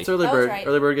was early? right. It's early that bird. Right.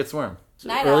 Early bird gets the worm.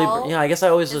 Night Early, owl. yeah, I guess I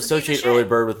always is a piece of associate shit. early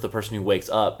bird with the person who wakes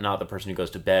up, not the person who goes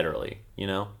to bed early. You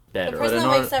know, bed The early. person in that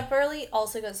order- wakes up early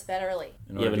also goes to bed early.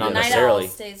 Yeah, but to not get- Night necessarily. owl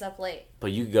stays up late.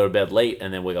 But you could go to bed late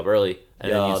and then wake up early,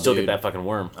 and then Yeah, you still dude. get that fucking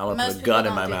worm. I want to Most put a gun people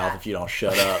in my don't do mouth that. if you don't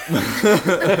shut up.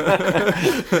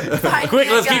 Fine, Quick,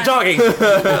 you're let's keep done. talking.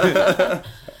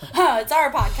 Oh, it's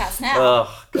our podcast now.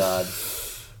 Oh God.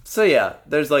 So yeah,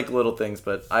 there's like little things,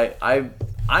 but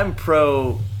I'm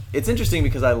pro. It's interesting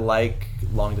because I like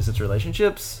long distance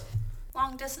relationships.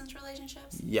 Long distance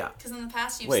relationships? Yeah. Because in the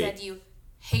past you've Wait. said you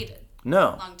hated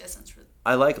No, long distance.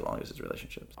 I like long distance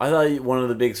relationships. I thought one of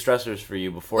the big stressors for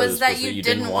you before Was this that was you didn't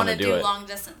didn't want want to to do it. long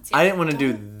distance? I didn't want to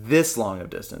do this long of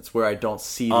distance where I don't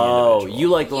see the Oh, individual. you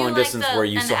like the You long like distance the- where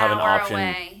you still have an hour option.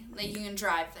 away that you can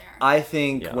drive there. I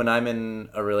think Yeah. when I'm in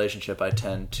a relationship, I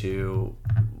tend to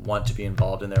want to be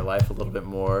involved in their life a little bit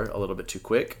more, a little bit too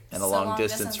quick. And a So long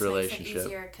distance makes relationship, it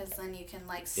easier because then you can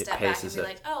like step back and paces be it.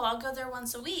 like, oh, I'll go there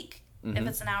once a week. Mhm. If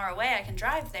it's an hour away, I can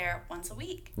drive there once a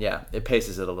week. yeah, it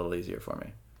paces it a little easier for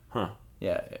me. Huh.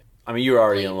 Yeah, I mean, you were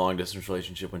already in a Like- long distance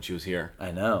relationship when she was here.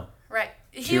 I know. Right.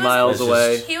 2 miles This is-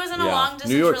 away. He was in a Yeah. long distance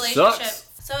New York relationship. sucks.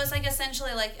 So it's like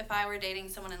essentially like if I were dating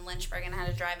someone in Lynchburg and I had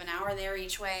to drive an hour there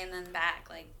each way and then back,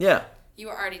 like Yeah, you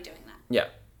were already doing that. yeah,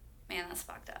 Man, that's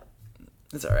fucked up.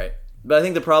 it's all right. But I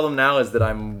think the problem now is that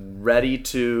I'm ready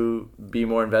to be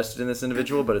more invested in this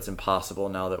individual, but it's impossible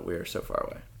now that we're so far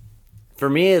away. For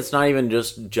me, it's not even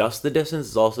just the distance;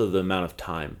 it's also the amount of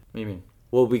time. What do you mean?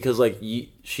 Well, because like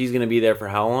she's gonna be there for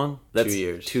how long? 2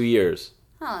 years. 2 years.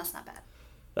 Oh, that's not bad.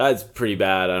 That's pretty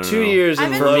bad. I don't know. 2 years I've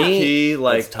and been low in a- key,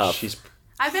 like That's tough. she's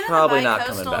I've been Probably in a not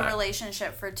coming bi-coastal back.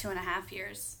 relationship for 2.5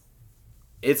 years.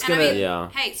 it's And gonna. I mean, Yeah.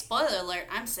 hey, spoiler alert,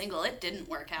 I'm single. It didn't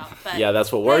work out. But Yeah,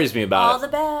 that's what worries me about all it. the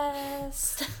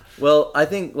best. Well, I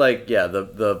think like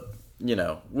the you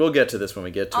know, we'll get to this when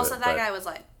we get to Also, it. that but guy was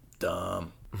like,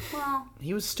 dumb. well,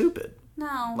 He was stupid.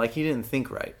 no. Like he didn't think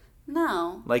right.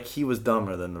 no. Like he was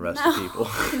dumber than the rest No. of people.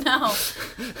 No.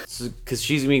 Because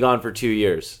she's gonna be gone for 2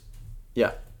 years.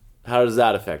 Yeah. How does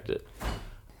that affect it?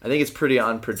 I think it's pretty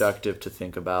unproductive to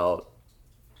think about.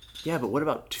 Yeah, but what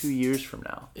about 2 years from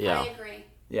now? Yeah. I agree.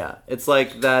 Yeah, it's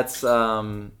like that's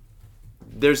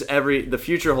there's the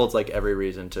future holds like every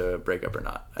reason to break up or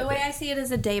not. The way I see it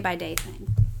is a day-by-day thing.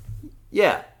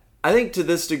 Yeah, I think to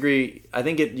this degree, I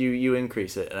think you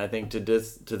increase it, and I think to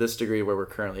this degree where we're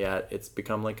currently at, it's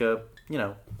become like a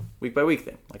week by week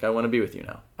thing. Like I want to be with you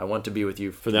now. I want to be with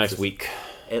you For the next week.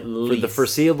 at For least the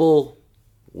foreseeable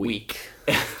week.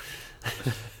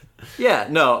 Yeah,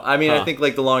 no, I mean, Huh. I think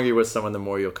like the longer you're with someone, the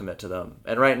more you'll commit to them.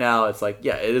 And right now, it's like,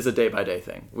 yeah, it is a day by day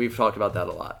thing. We've talked about that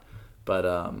a lot, but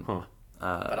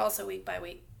But also week by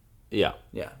week. Yeah.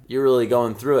 yeah, You're really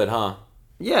going through it, huh?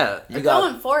 yeah, You're got-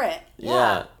 going for it.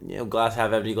 Yeah. You know, glass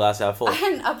half empty, glass half full. I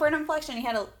had an upward inflection. He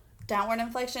had a downward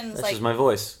inflection. It's That's like, just my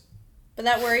voice. but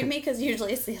that worried me because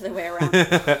usually it's the other way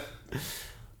around.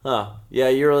 Huh. Yeah,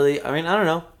 you're really... I mean, I don't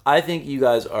know. I think you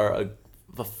guys are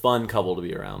a fun couple to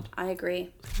be around. I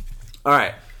agree. All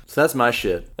right, so that's my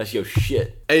shit. That's your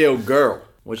shit. Hey, yo, girl,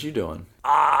 what you doing?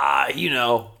 You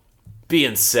know,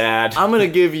 being sad. I'm gonna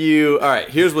give you. All right,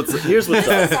 here's what's This is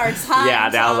up. our time. Yeah,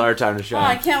 now's Tom. our time to Oh,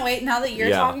 I shine. can't wait now that you're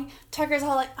Yeah. talking. Tucker's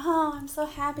all like, "Oh, I'm so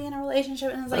happy in a relationship,"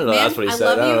 and I was like, don't know, "Man, that's what he I said.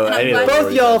 love I don't you, know and any I'm of glad, those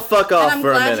Both y'all fuck and off I'm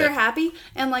for a glad minute. you're happy,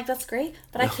 and like that's great."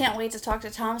 But I can't wait to talk to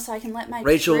Tom so I can let my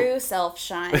Rachel- true self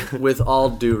shine. With all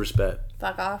due respect,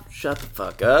 Fuck off. shut the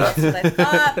fuck up. That's what I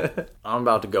thought. I'm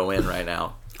about to go in right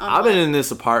now. On I've been what? in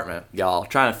this apartment, y'all,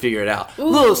 trying to figure it out. Ooh.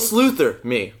 Little sleuther,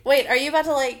 me. Wait, are you about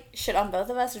to like shit on both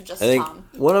of us or just I think Tom?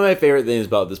 one of my favorite things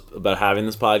about having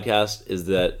this podcast is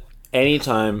that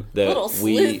anytime that Little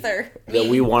sleuther.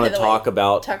 we want By to the way, talk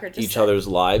about Tucker just each said. other's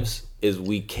lives is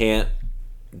we can't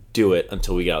do it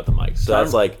until we get out the mic. So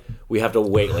that's like we have to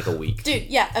wait like a week. Dude,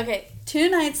 yeah, okay. 2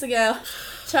 nights ago,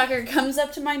 Tucker comes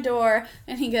up to my door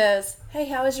and he goes, "Hey,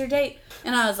 how was your date?"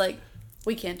 And I was like,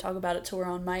 "We can't talk about it till we're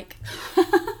on mic."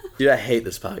 Dude, I hate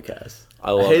this podcast.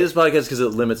 I love hate it. this podcast because it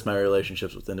limits my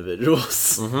relationships with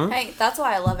individuals. Hey, that's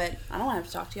why I love it. I don't want to have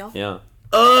to talk to y'all. Yeah.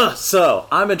 So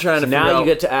I've been trying to figure Now out. you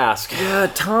get to ask. Yeah,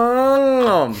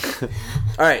 Tom.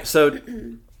 All right, so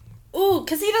Ooh,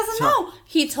 because he doesn't know.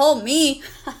 He told me.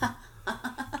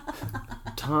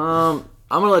 Tom,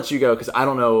 I'm gonna let you go because I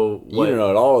don't know You what. don't know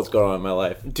at all what's going on in my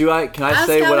life. Can I Ask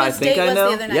say how what I his think date I was know?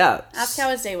 the other night. Yeah. Ask how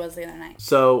his day was the other night.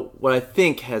 So what I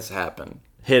think has happened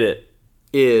Hit it.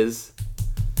 is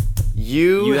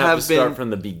you, You have to start been from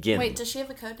the beginning. Wait, does she have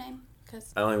a code name?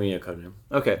 Because I don't even need a code name.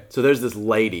 okay. So there's this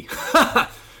lady.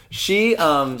 She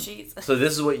jeez. So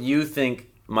this is what you think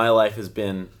my life has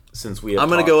been since we have I'm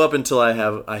gonna talked. go up until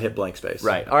I hit blank space.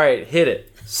 Right. All right. Hit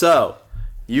it. So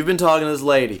you've been talking to this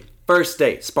lady First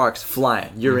date, sparks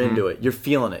flying. You're into it. You're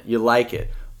feeling it. You like it.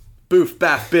 Boof,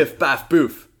 baff, biff, baff,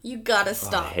 boof. You gotta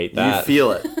stop. I hate that. You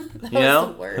feel it. That You was know?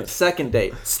 the worst. Second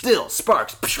date, still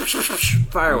sparks,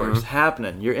 fireworks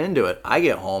happening. You're into it. I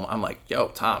get home. I'm like, yo,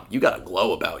 Tom, you got a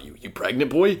glow about you. You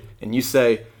pregnant, boy? And you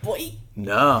say, Boy.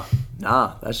 nah,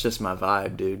 that's just my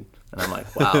vibe, dude. And I'm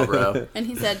like, wow, bro. And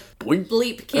he said, Boy.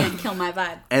 bleep can't kill my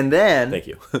vibe. And then, Thank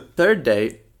you. third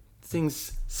date,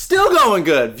 things still going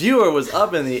good. Viewer was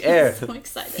up in the air. So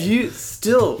excited.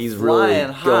 Still He's really flying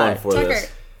high. going for Tucker,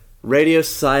 this. Radio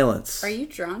silence. are you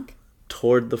drunk?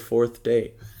 Toward the fourth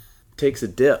date. Takes a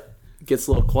dip. Gets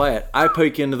a little quiet. I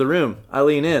poke into the room. I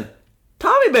lean in.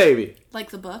 Tommy, baby. Like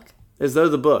the book? As though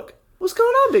the book. What's going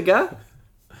on, big guy?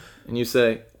 And you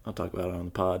say, I'll talk about it on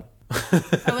the pod.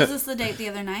 Oh, was this the date the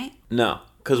other night? No,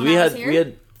 because When we I had was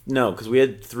here? we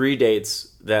had 3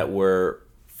 dates that were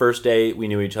first day we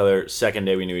knew each other, second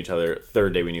day we knew each other,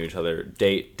 third day we knew each other,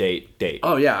 date.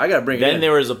 Oh, yeah, I gotta bring it in. Then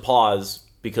there was a pause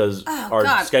because our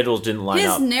God. schedules didn't line His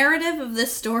up. narrative of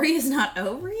this story is not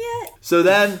over yet? So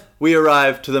then we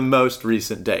arrive to the most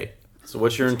recent date. So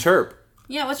what's your interp?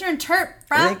 Yeah, what's your interp,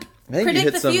 bro? I think you Predict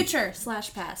hit the some- future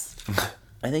 / past.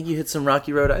 I think you hit some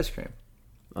Rocky Road ice cream.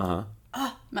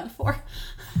 Metaphor.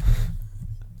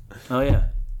 Oh, yeah.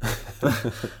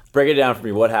 Break it down for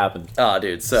me. What happened? Oh,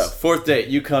 dude. So, fourth date,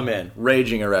 you come in,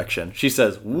 raging erection. She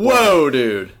says, whoa,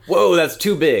 dude. Whoa, that's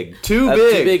too big. Too That's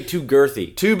big. Too big, too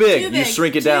girthy. Too big. Too You big,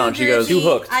 shrink it too down. She goes, girthy, too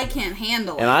hooked. I can't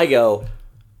handle And it. I go,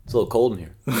 it's a little cold in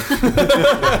here.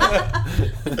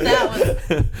 That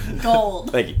was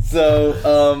gold. Thank you.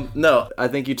 so, no. I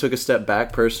think you took a step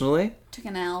back personally. Took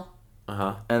an L.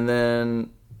 Uh-huh. And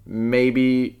then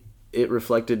maybe it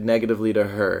reflected negatively to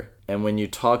her. And when you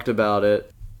talked about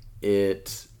it,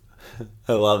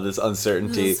 I love this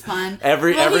uncertainty. This is fun.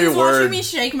 Every he was word. watching me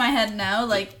shake my head no,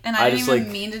 like, and I I didn't just, even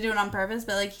like- mean to do it on purpose,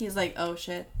 but like he's like, oh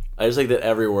shit. I just like that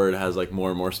every word has like more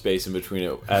and more space in between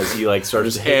it as he like starts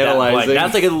to Just hit that blank. analyzing.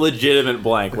 That's like a legitimate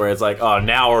blank where it's like, oh,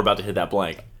 now we're about to hit that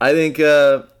blank. I think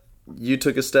you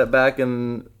took a step back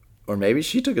or maybe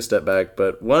she took a step back,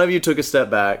 but one of you took a step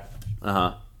back.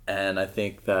 Uh-huh. And I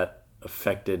think that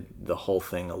affected the whole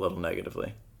thing a little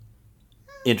negatively.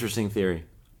 Interesting theory.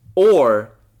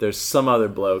 Or there's some other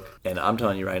bloke, and I'm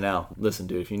telling you right now, listen,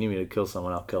 dude, if you need me to kill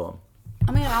someone, I'll kill him.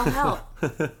 I mean, I'll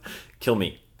help. Kill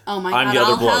me. Oh my I'm god, the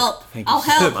other I'll bloke. help. Thank you I'll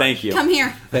so help. much. Thank you. Come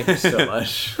here. Thank you so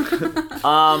much.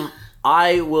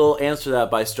 I will answer that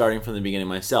by starting from the beginning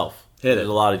myself. Hit it. There's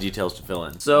a lot of details to fill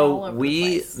in. All So over the we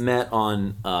place. met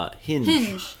on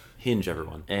Hinge. Hinge.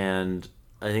 Everyone. And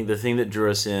I think the thing that drew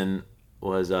us in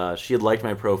was she had liked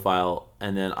my profile,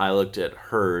 and then I looked at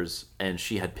hers, and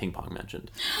she had ping pong mentioned.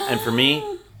 And for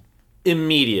me,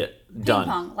 immediate, done.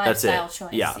 pong, That's lifestyle it.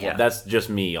 choice, Yeah, yeah. that's just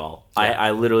me, y'all.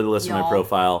 I literally listed my Y'all.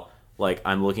 profile like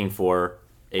I'm looking for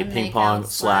a ping pong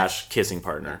 / kissing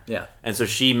partner. Yeah. And so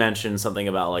she mentioned something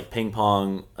about like ping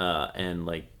pong and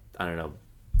like, I don't know,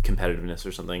 competitiveness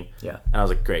or something. Yeah. And I was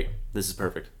like, great, this is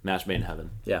perfect. Match made in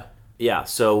heaven. Yeah. Yeah,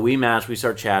 so we matched, we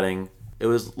start chatting. It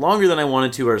was longer than I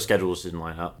wanted to, our schedules didn't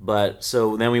line up. But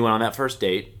so then we went on that first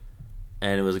date,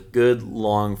 and it was a good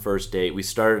long first date. We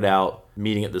started out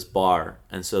meeting at this bar,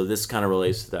 and so this kind of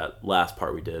relates to that last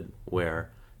part we did,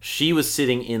 where she was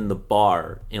sitting in the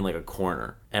bar in like a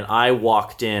corner, and I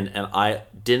walked in, and I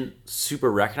didn't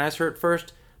super recognize her at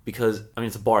first because, I mean,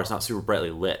 it's a bar, it's not super brightly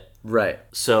lit. Right.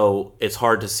 So it's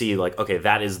hard to see, like, okay,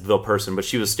 that is the person. But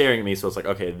she was staring at me, so it's like,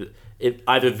 okay,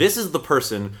 either this is the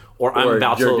person, or I'm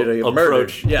about you're to getting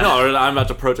approach. murdered. Yeah. No, or I'm about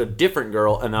to approach a different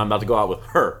girl, and then I'm about to go out with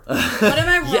her. But am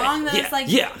I Yeah, wrong that yeah, it's like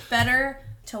yeah. better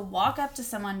to walk up to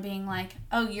someone being like,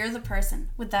 oh, you're the person,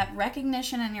 with that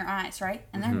recognition in your eyes, right?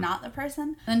 And they're not the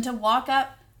person, than to walk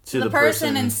up to the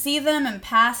person and see them and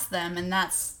pass them, and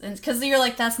that's because you're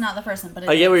like, that's not the person. But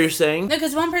I get what you're saying. No,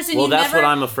 because one person Well, you that's never, what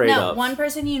I'm afraid of. one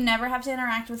person you never have to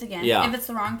interact with again. Yeah. If it's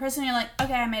the wrong person, you're like,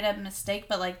 okay, I made a mistake,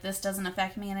 but like this doesn't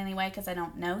affect me in any way because I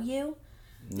don't know you.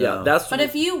 Yeah, No. that's. But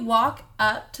if you walk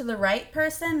up to the right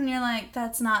person and you're like,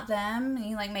 that's not them, and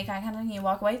you like make eye contact and you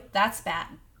walk away, that's bad.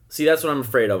 see, that's what I'm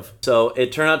afraid of. So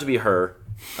it turned out to be her.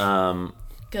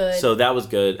 Good. So that was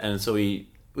good, and so we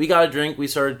got a drink. We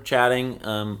started chatting.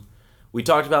 We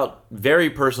talked about very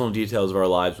personal details of our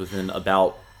lives within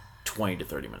about 20 to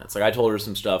 30 minutes. Like I told her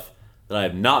some stuff that I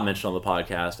have not mentioned on the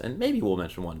podcast, and maybe we'll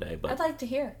mention one day. But I'd like to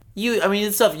hear.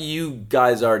 it's stuff you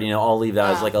guys already know. I'll leave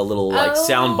that as like a little like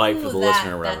sound bite for the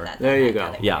listener or whatever. There you go.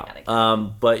 got it, Yeah. got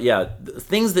it. But yeah,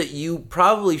 things that you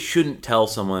probably shouldn't tell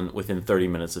someone within 30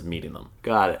 minutes of meeting them.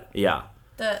 Got it. Yeah.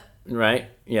 Right?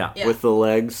 Yeah. Yeah. With the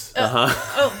legs.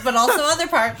 Oh, but also other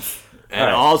parts. And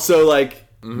Alright. also, like,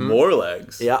 more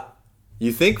legs. Yeah.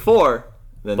 You think 4,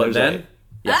 Then But there's then,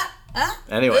 A.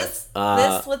 Anyway. This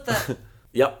with the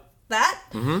yep. that.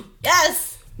 Mm-hmm.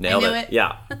 Yes. Nailed I knew it.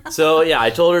 Yeah. So yeah, I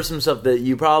told her some stuff that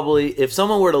you probably, if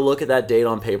someone were to look at that date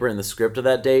on paper in the script of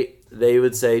that date, they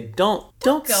would say, "Don't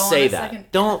go say on a that. second-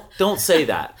 Don't say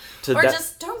that." To Or that,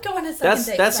 just don't go on a second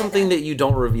date. that's something that you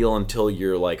don't reveal until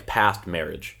you're like past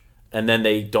marriage, and then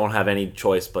they don't have any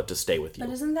choice but to stay with you.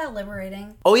 But isn't that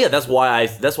liberating? Oh yeah, that's why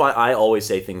I always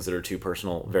say things that are too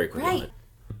personal very quickly. Right.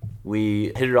 We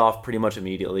hit it off pretty much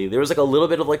immediately. There was like a little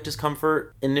bit of like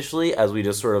discomfort initially as we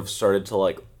just sort of started to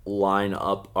like line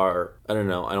up our, I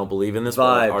don't believe in this,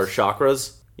 but like Vibes. our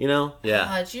chakras, you know?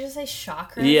 Yeah. Did you just say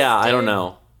chakras? Yeah, I don't dude?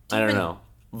 know. I don't Deep in- know.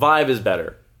 Vibe is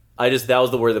better. That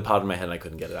was the word that popped in my head and I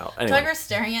couldn't get it out. Anyway. Tucker's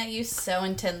staring at you so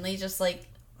intently, just like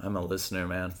I'm a listener,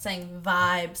 man. saying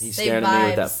vibes. He's Say staring vibes. at me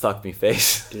with that fuck me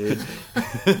face. Dude.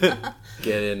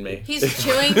 Get in me. He's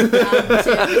chewing gum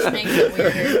too, which makes it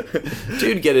weirder.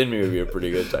 Dude, Get In Me would be a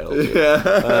pretty good title too.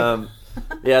 Yeah.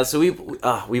 Yeah, so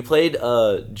we played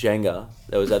Jenga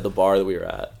that was at the bar that we were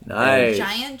at. Nice.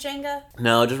 Giant Jenga?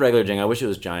 No, just regular Jenga. I wish it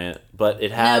was giant, but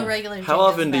it had. No, regular Jenga. How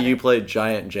often do you play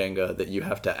giant Jenga that you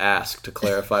have to ask to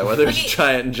clarify whether it's Okay.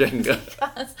 giant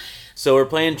Jenga? So we're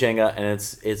playing Jenga, and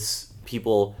it's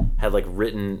people had like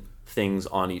written things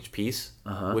on each piece,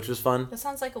 which was fun. That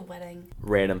sounds like a wedding.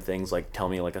 Random things like tell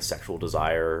me like a sexual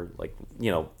desire, like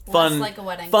Less fun, like a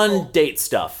wedding. fun Cool. date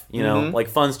stuff. You know, like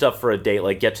fun stuff for a date,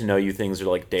 like get to know you things or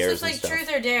like So dares it's and like stuff.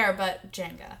 truth or dare, but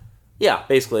Jenga. Yeah,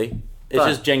 basically, it's Fun.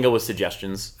 just Jenga with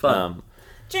suggestions. Fun.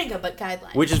 Jenga, but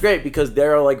guidelines. Which is great because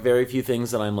there are like very few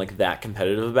things that I'm like that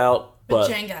competitive about. But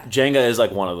But Jenga. Jenga is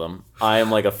like one of them. I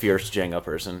am like a fierce Jenga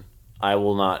person. I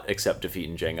will not accept defeat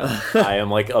in Jenga. I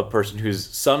am like a person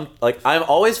who's I'm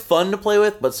always fun to play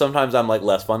with, but sometimes I'm like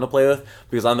less fun to play with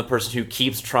because I'm the person who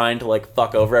keeps trying to like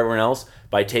fuck over everyone else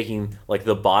by taking like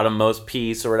the bottommost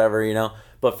piece or whatever, you know.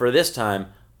 But for this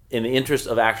time, in the interest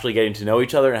of actually getting to know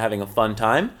each other and having a fun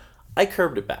time, I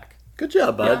curbed it back. Good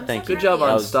job, bud. I'm thank so you. Good job proud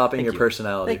of on you. stopping Thank your you.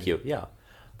 personality. Thank you. Yeah.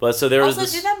 But so there was Also,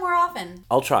 this. do that more often.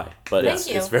 I'll try, but Thank it's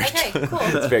you. very Okay, cool.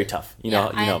 it's very tough. You know,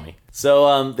 Yeah, you know I- me.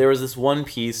 So there was this one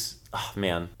piece. Oh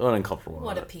man, what an uncomfortable.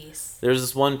 What a moment. piece. There's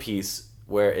this one piece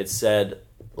where it said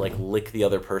like lick the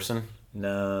other person,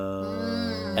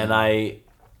 No. and I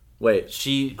Wait.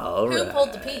 she All Who right.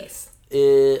 pulled the piece?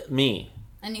 me.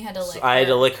 And you had to lick I had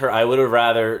to her. lick her. I would have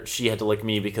rather she had to lick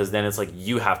me because then it's like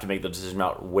you have to make the decision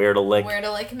about where to lick, Where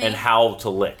to lick me? and how to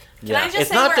lick. Can I just It's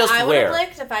say not where just I would where. have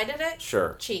licked if I did it?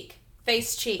 Sure, Cheek.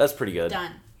 Face, cheek. that's pretty good.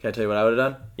 Done. Can I tell you what I would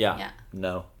have done? Yeah. Yeah.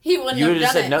 No. He wouldn't You have would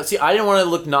have done just said it. no. See, I didn't want to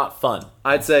look not fun.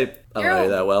 I'd say I don't know you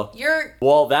that well. You're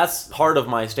Well, that's part of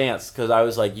my stance because I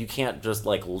was like, you can't just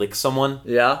like lick someone,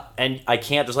 Yeah. and I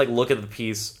can't just like look at the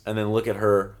piece and then look at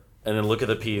her and then look at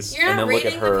the piece you're and not then look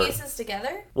at reading her. the pieces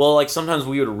together? Well, like sometimes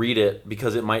we would read it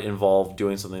because it might involve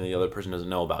doing something the other person doesn't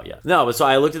know about yet. No, but so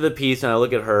I looked at the piece and I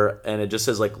look at her and it just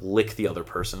says like lick the other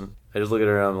person. I just look at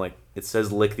her and I'm like, it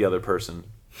says lick the other person.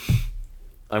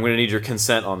 I'm gonna need your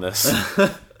consent on this.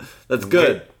 That's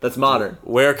good. That's modern.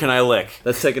 Where can I lick?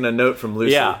 That's taking a note from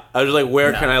Lucy. Yeah, I was just like,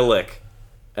 where can I lick?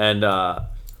 And And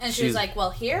she she's- was like, well,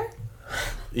 here?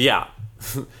 yeah,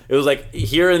 it was like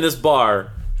here in this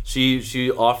bar.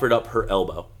 She offered up her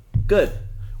elbow, Good.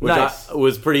 which Nice.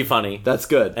 was pretty funny. That's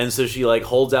good. And so she like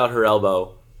holds out her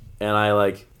elbow,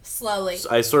 and Slowly.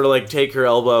 I sort of like take her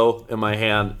elbow in my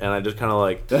hand, and I just kind of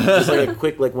like just like a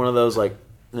quick like one of those like,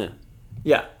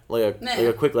 Yeah. like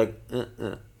a quick like.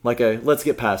 Like a let's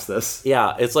get past this.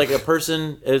 Yeah, it's like a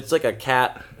person. It's like a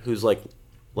cat who's like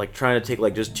trying to take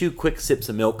like just 2 quick sips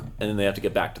of milk, and then they have to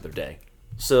get back to their day.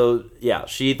 So yeah,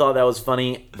 she thought that was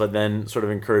funny, but then sort of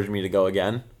encouraged me to go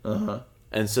again.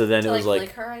 And so then to it was like like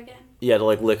lick her again? yeah, to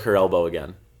like lick her elbow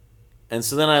again. And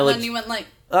so then I And like then you went like,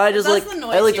 I just that's like the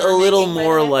noise I liked you a were little making, by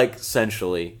more the way. like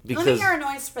sensually let me because hear a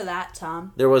noise for that,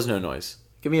 Tom. there was no noise.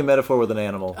 Give me a metaphor with an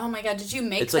animal. Oh my god, did you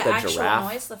make It's the like a actual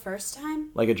giraffe. noise the first time?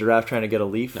 Like a giraffe trying to get a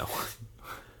leaf. No.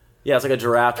 Yeah, it's like a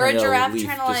giraffe Or a trying to giraffe leaf,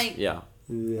 trying to, just- like- yeah.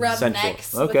 Rub Sensual.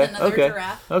 necks Okay. with another Okay.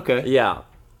 giraffe? Okay. Yeah.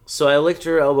 So I licked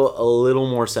her elbow a little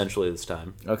more sensually this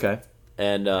time. Okay.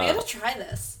 And I gotta try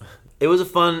this. it was a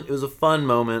fun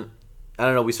moment. I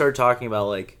don't know, we started talking about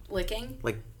like Licking?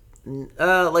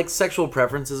 sexual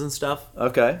preferences and stuff.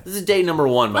 Okay. This is date number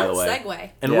 1, by the Fun way. segue.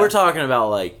 And Yeah. we're talking about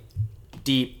like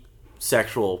deep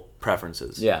sexual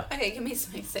preferences. Yeah. Okay, give me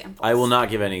some examples. I will not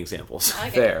give any examples. Okay.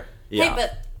 Fair. Yeah. Hey,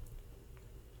 but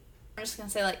I'm just gonna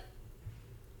say like,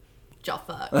 jaw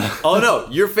fuck. Oh no,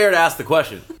 you're fair to ask the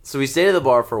question. So we stayed at the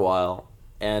bar for a while,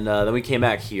 and then we came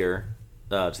back here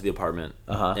to the apartment,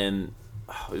 and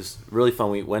it was really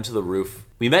fun. We went to the roof.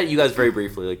 We met you guys very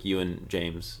briefly, like you and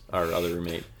James, our other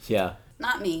roommate. Yeah.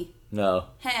 Not me. No.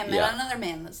 Hey, I met Yeah. another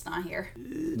man that's not here.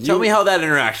 Tell me how that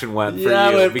interaction went for Yeah,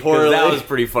 it you, went because poorly. that was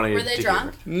pretty funny. Were they to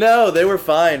drunk? hear. No, they were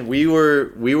fine. We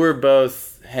were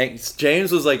both.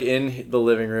 James was like in the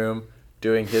living room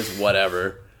doing his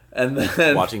whatever, and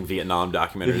then Watching Vietnam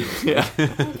documentaries. Yeah.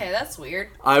 Okay, that's weird.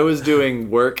 I was doing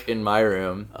work in my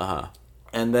room,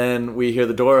 and then we hear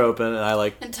the door open, and I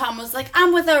like And Tom was like,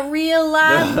 I'm with a real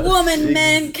live woman,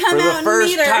 man. Come For out the and first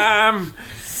meet her. time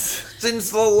since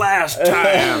the last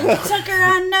time. Tucker,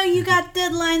 I know you got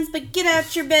deadlines, but get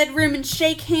out your bedroom and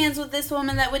shake hands with this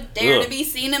woman that would dare Ugh. to be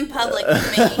seen in public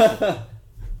with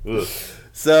me.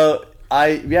 so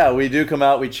we do come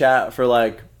out. We chat for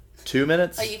like 2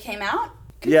 minutes. Oh, you came out?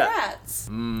 Yeah. Congrats.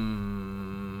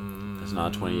 It's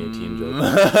not a 2018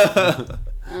 joke.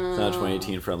 It's not a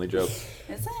 2018 friendly joke.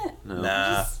 Is it? No.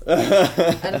 Nah.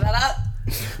 Edit that up.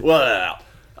 Well,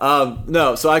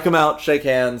 no. So I come out, shake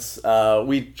hands.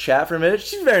 We chat for a minute.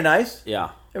 She's very nice.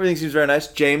 Yeah. Everything seems very nice.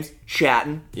 James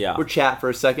chatting. Yeah. We're chat for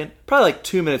a second. Probably like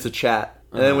 2 minutes of chat,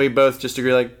 and then we both just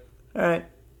agree like, all right.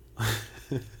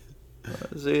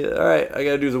 See, all right, I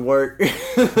gotta do some work.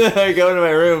 I go into my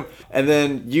room, and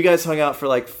then you guys hung out for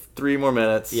like 3 more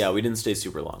minutes. Yeah, we didn't stay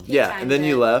super long. Yeah, timed and then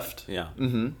you it. left. Yeah.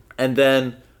 And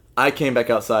then I came back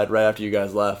outside right after you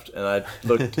guys left, and I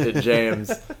looked at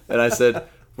James, and I said,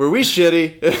 "Were we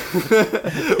shitty?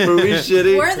 Were we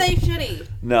shitty?" Were they shitty?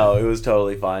 No, it was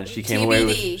totally fine. She came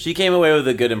away with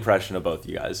a good impression of both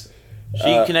you guys.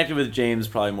 She connected with James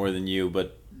probably more than you,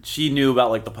 but she knew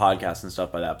about like the podcast and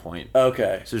stuff by that point.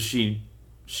 Okay. So she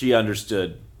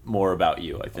understood more about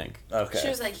you, I think. Okay. She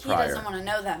was like, he Prior. doesn't want to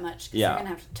know that much because Yeah. you're going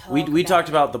to have to talk We talked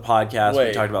it. about the podcast, we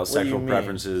Wait, talked about what do you sexual mean?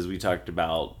 preferences, we talked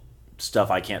about stuff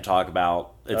I can't talk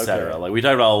about, etc. Okay. Like we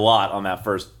talked about a lot on that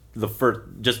first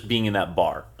just being in that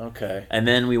bar. Okay. And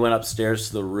then we went upstairs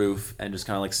to the roof and just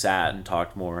kind of like sat and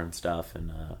talked more and stuff.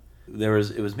 And it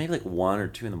was maybe like 1 or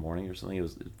 2 in the morning or something. It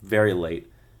was very late,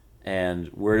 and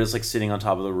we're just like sitting on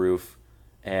top of the roof.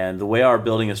 And the way our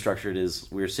building is structured is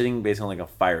we're sitting basically on like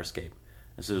a fire escape.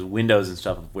 And so there's windows and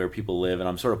stuff where people live, and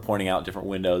I'm sort of pointing out different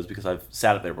windows because I've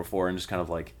sat up there before and just kind of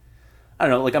like, I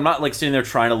don't know, like I'm not like sitting there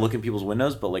trying to look in people's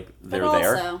windows, but like they're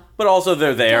there. But also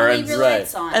they're there. Don't And leave your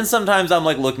lights on. and sometimes I'm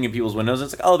like looking at people's windows and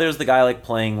it's like, oh, there's the guy like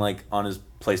playing like on his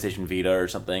PlayStation Vita or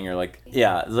something, or like,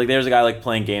 yeah, it's like there's a guy like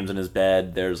playing games in his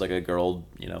bed. There's like a girl,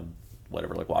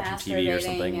 whatever, like watching TV or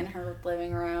something. in her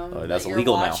living room. Oh, that's that you're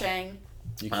illegal now. watching.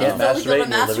 You can't Is it masturbate legal to in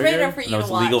your living masturbate or room? for you No, to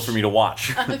it's watch? illegal for me to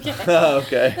watch. Okay. Oh,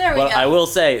 okay. There we But go. I will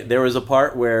say there was a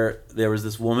part where there was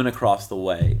this woman across the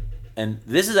way, and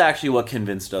this is actually what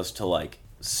convinced us to like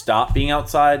stop being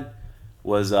outside.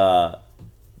 Was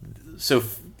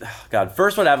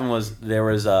first what happened was there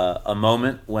was a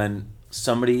moment when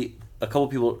a couple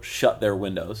people shut their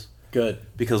windows Good.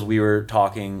 because we were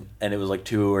talking and it was like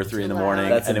 2 or 3 Too in the loud. morning,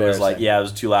 That's and it was like, embarrassing. yeah, it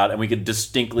was too loud, and we could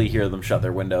distinctly hear them shut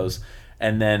their windows.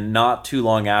 And then not too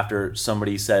long after,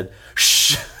 somebody said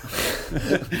shh.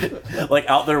 Like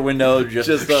out their window, just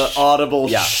an audible.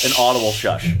 yeah, an audible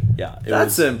shush. Yeah,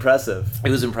 That's impressive. it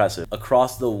was impressive.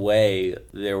 Across the way,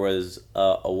 there was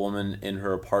a woman in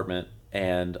her apartment,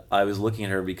 and I was looking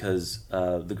at her because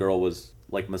the girl was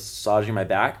like massaging my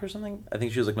back or something. I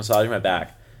think she was like massaging my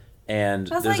back, and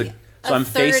That's there's like so I'm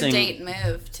third facing. date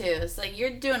move too. It's like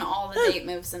you're doing all the date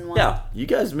moves in one. Yeah, You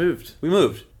guys moved. we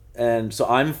moved, and so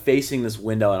I'm facing this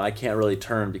window, and I can't really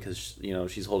turn because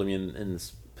she's holding me in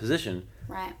this position.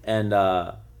 Right. And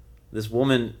this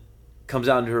woman comes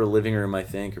out into her living room, I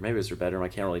think, or maybe it's her bedroom. I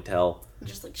can't really tell.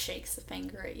 Just like shakes the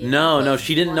finger at you. No, Closes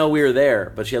she the didn't know blinds. we were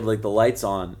there, but she had like the lights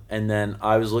on. And then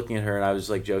I was looking at her, and I was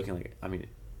like joking, like, I mean,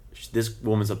 this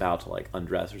woman's about to like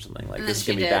undress or something. Like And this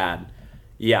then is gonna she be did. bad.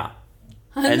 Yeah.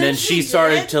 And And then she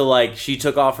started did? to like she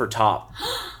took off her top,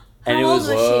 and How it old was.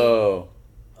 was she? Whoa.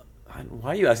 Why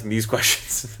are you asking these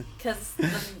questions? Because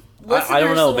I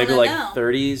don't know, maybe like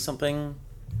 30 something.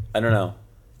 I don't know.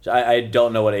 I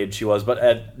don't know what age she was, but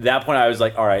at that point I was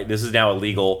like, all right, this is now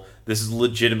illegal. This is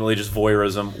legitimately just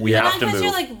voyeurism. We have to Because move.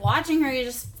 you're like watching her, you're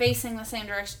just facing the same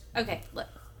direction. Okay, look.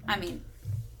 I mean,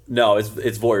 No, it's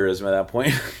voyeurism at that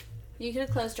point. you could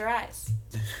have closed your eyes.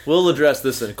 We'll address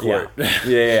this in court.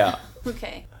 Yeah.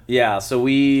 Okay. Yeah, so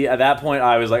at that point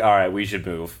I was like, all right, we should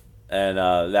move. And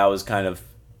that was kind of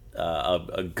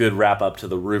a good wrap up to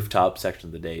the rooftop section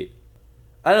of the date.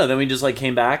 I don't know, then we just like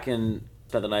came back and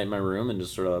spent the night in my room and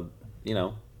just sort of,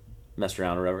 messed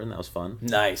around or whatever, and that was fun.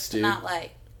 Nice, dude. Not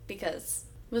like, because,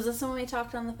 was this when we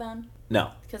talked on the phone?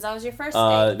 No. Because that was your first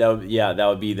date. That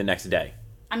would be the next day.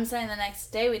 I'm saying the next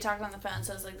day we talked on the phone,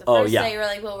 so it's like the Oh, first yeah. day you were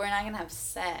like, well, we're not going to have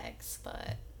sex,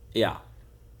 but... Yeah.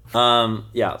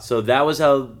 So that was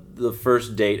how the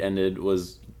first date ended,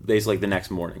 was basically the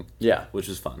next morning. Yeah. Which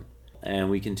was fun. and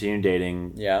we continued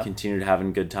dating. Yeah. Continued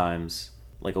having good times.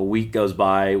 Like a week goes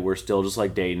by, we're still just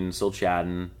like dating, still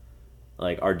chatting.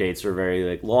 Like our dates are very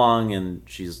like long, and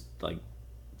she's like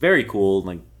very cool,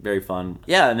 like very fun.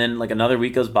 Yeah, and then like another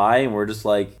week goes by, and we're just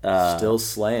like Still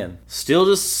slaying. still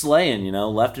just slaying, you know,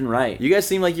 left and right. You guys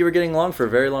seem like you were getting along for a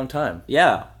very long time.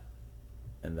 Yeah.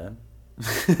 And then?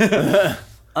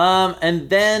 And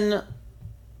then,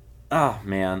 oh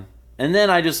man, and then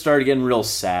I just started getting real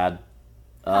sad.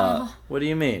 What do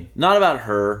you mean? Not about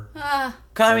her. I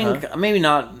mean, Uh-huh. maybe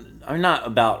not. I mean, not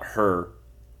about her.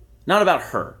 Not about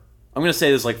her. I'm gonna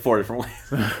say this like 4 different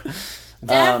ways.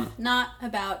 Not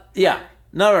about Yeah, her.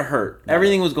 not about her.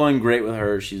 Everything was going great with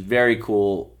her. She's very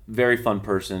cool, very fun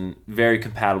person, very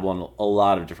compatible in a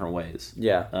lot of different ways.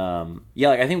 Yeah. Yeah,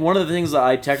 like I think one of the things that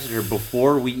I texted her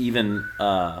before we even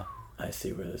I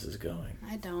see where this is going.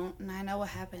 I don't, and I know what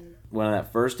happened. went on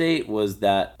that first date was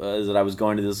that I was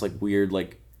going to this like weird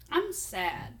like I'm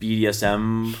sad.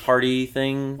 BDSM party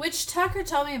thing. Which Tucker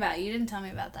told me about. You didn't tell me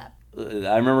about that.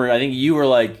 I remember. I think you were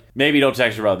like, maybe don't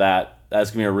text her about that. That's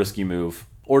gonna be a risky move.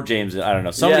 Or James, I don't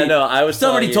know. Somebody, I was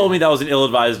somebody telling you. told me that was an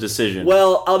ill-advised decision.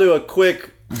 Well, I'll do a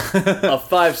quick, a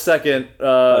 5-second,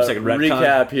 5-second retcon.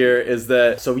 recap here. Is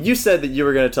that so? You said that you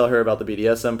were going to tell her about the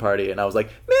BDSM party, and I was like,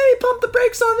 maybe pump the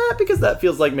brakes on that because that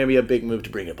feels like maybe a big move to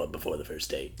bring up before the first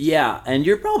date. Yeah, and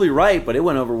you're probably right, but it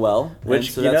went over well, Which,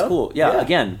 and so you that's know, cool. Yeah, yeah.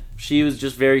 again, she was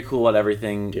just very cool at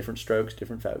everything. Different strokes,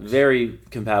 different folks. Very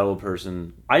compatible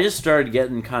person. I just started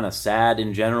getting kind of sad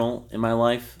in general in my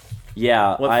life.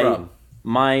 Yeah, What from?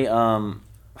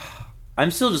 I'm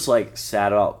still just like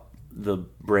sad about the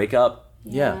breakup.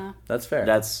 Yeah, that's fair.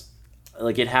 That's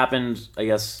like it happened, I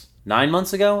guess, 9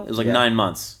 months ago. It was like Yeah. 9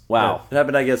 months. Wow. It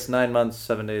happened, I guess, 9 months,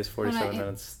 7 days, 47 Alright.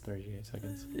 minutes, 38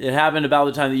 seconds. It happened about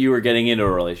the time that you were getting into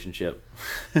a relationship.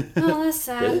 Oh, that's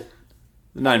sad.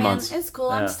 9 Man, months. it's cool.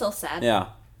 Yeah. I'm still sad. Yeah.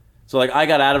 So like I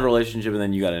got out of a relationship and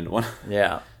then you got into one.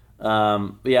 Yeah.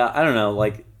 But yeah, I don't know.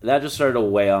 Like that just started to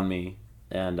weigh on me,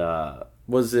 and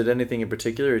Was it anything in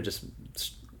particular, or just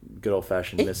good old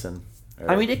fashioned missing? Or,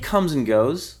 I mean, it comes and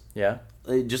goes, yeah.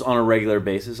 just on a regular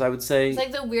basis. I would say. It's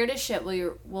like the weirdest shit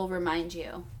will remind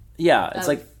you. Yeah, it's of-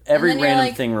 like every and then you're random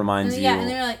like- thing reminds you. Yeah, and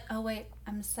then you're like, oh wait,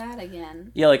 I'm sad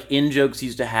again. Yeah, like in jokes you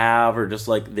used to have, or just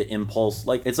like the impulse.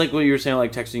 Like it's like what you were saying,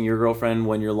 like texting your girlfriend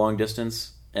when you're long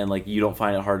distance, and like you don't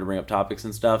find it hard to bring up topics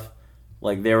and stuff.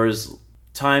 Like there was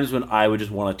times when I would just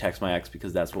want to text my ex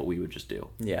because that's what we would just do.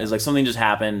 Yeah. It's like something just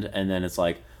happened, and then it's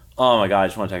like, oh my god, I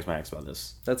just want to text my ex about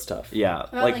this. That's tough. Yeah,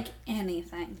 About like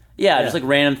anything. yeah, just like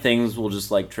random things will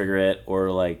just like trigger it,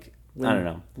 or like I don't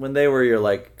know. When they were your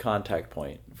like contact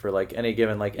point for like any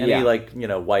given like any Yeah. like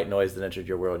white noise that entered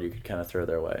your world, you could kind of throw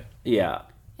their way. Yeah,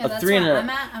 Yeah, a that's three where and a I'm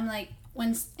at. I'm like,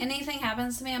 when anything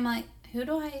happens to me, I'm like, who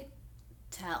do I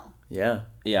tell? Yeah.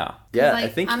 yeah. Yeah, Like, I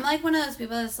think I'm like one of those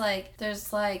people that's like,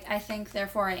 there's like, I think,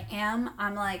 therefore I am.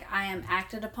 I'm like, I am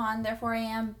acted upon, therefore I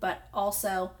am. But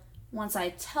also, once I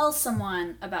tell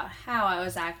someone about how I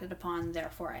was acted upon,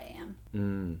 therefore I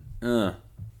am.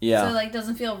 Yeah, So like, it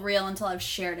doesn't feel real until I've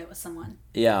shared it with someone.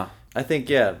 yeah. I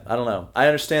think I don't know. I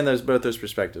understand both those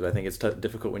perspectives. I think it's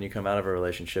difficult when you come out of a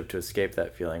relationship to escape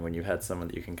that feeling when you've had someone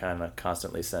that you can kind of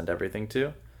constantly send everything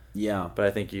to. Yeah. But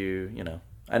I think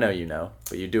I know,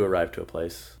 but you do arrive to a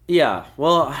place. Yeah.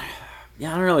 Well,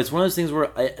 yeah, I don't know. It's one of those things where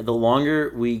the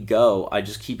longer we go, I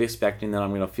just keep expecting that I'm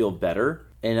going to feel better,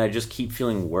 and I just keep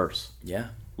feeling worse. Yeah.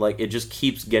 Like, it just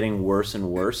keeps getting worse and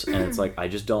worse, and it's like, I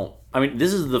just don't... I mean,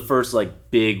 this is the first,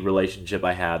 like, big relationship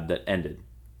I had that ended.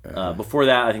 Before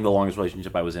that, I think the longest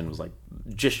relationship I was in was, like,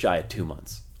 just shy of 2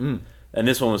 months. And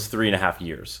this one was 3.5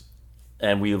 years.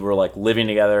 And we were, like, living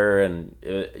together, and,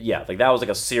 like, that was, like,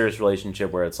 a serious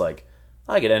relationship where it's like,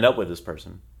 I could end up with this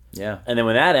person. Yeah. And then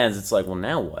when that ends, it's like, well,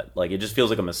 now what? Like, it just feels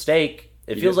like a mistake.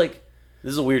 It feels like,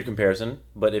 this is a weird comparison,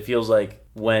 but it feels like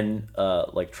when,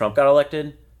 like, Trump got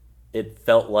elected, it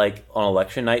felt like on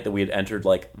election night that we had entered,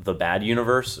 like, the bad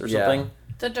universe or Yeah. something.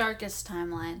 The darkest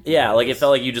timeline. Yeah, like, it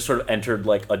felt like you just sort of entered,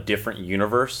 like, a different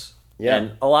universe. Yeah.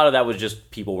 And a lot of that was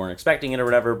just people weren't expecting it or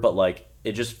whatever, but, like,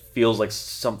 it just feels like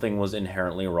something was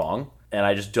inherently wrong. And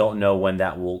I just don't know when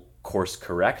that will course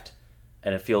correct.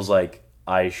 And it feels like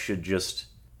I should just...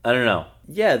 I don't know.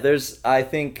 Yeah, I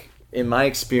think, in my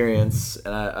experience,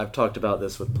 and I've talked about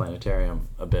this with Planetarium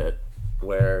a bit,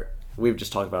 where we've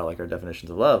just talked about, like, our definitions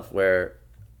of love, where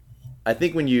I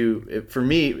think for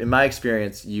me, in my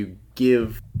experience, you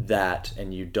give that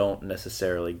and you don't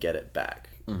necessarily get it back.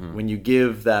 Mm-hmm. When you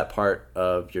give that part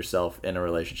of yourself in a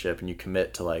relationship and you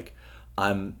commit to, like,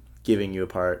 I'm giving you a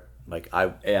part, like, I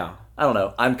don't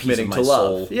know, I'm committing of to my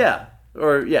love. soul. Yeah.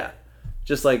 Or, yeah.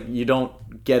 just like you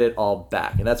don't get it all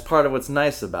back. And that's part of what's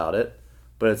nice about it,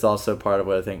 but it's also part of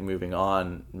what I think moving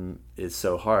on is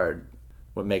so hard.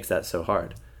 What makes that so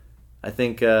hard? I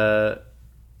think, it's,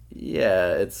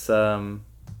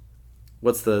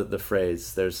 what's the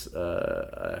phrase? There's,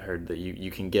 I heard that you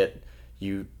can get,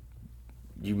 you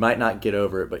might not get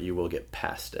over it, but you will get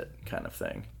past it kind of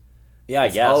thing. Yeah, I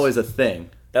it's guess. always a thing.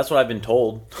 That's what I've been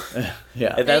told.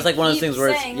 Yeah. That's like one of those things where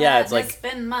it's like... It's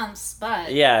been months,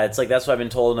 but... Yeah, it's like, that's what I've been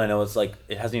told, and I know it's like,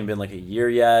 it hasn't even been like a year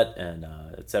yet, and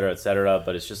et cetera,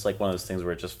 but it's just like one of those things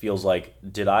where it just feels like,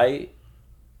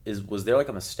 was there like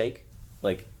a mistake?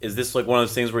 Like, is this like one of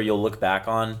those things where you'll look back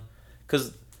on?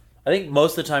 Because I think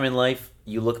most of the time in life,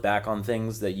 you look back on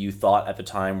things that you thought at the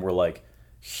time were like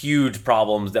huge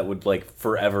problems that would like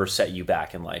forever set you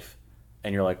back in life.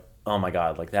 And you're like, oh my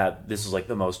God, like this is like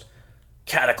the most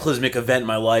cataclysmic event in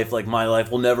my life. Like, my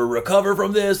life will never recover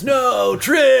from this. No,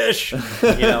 Trish!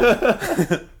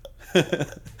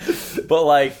 But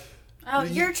like... Oh,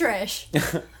 you're Trish.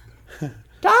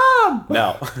 Tom!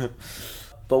 No.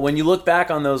 But when you look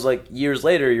back on those like years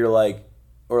later, you're like,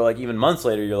 or like even months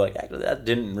later, you're like, actually, that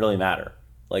didn't really matter.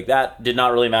 Like, that did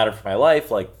not really matter for my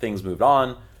life. Like, things moved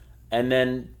on. And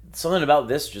then something about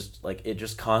this just like, it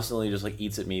just constantly just like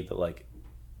eats at me that like,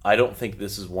 I don't think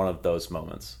this is one of those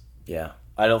moments. Yeah.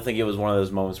 I don't think it was one of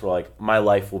those moments where like my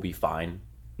life will be fine.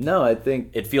 No, I think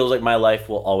it feels like my life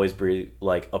will always be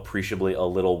like appreciably a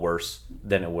little worse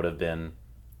than it would have been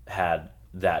had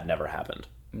that never happened.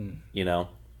 You know,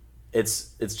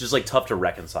 it's just like tough to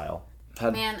reconcile.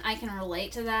 Man, I can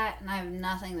relate to that, and I have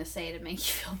nothing to say to make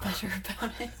you feel better about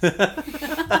it.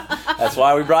 That's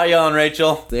why we brought you on,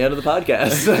 Rachel. It's the end of the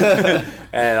podcast.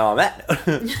 And on that,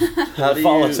 how do you?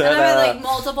 And I've had like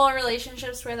multiple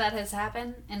relationships where that has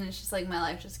happened, and it's just like my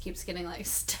life just keeps getting like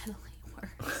steadily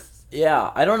worse.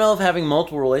 Yeah, I don't know if having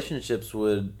multiple relationships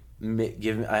would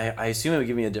give me. I assume it would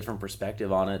give me a different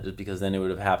perspective on it, just because then it would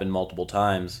have happened multiple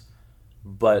times.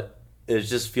 But it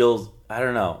just feels, I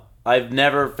don't know. I've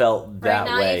never felt that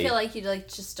way. Right now, you feel like you like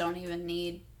just don't even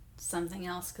need something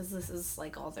else because this is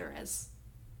like all there is.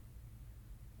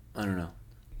 I don't know.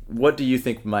 What do you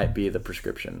think might be the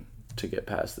prescription to get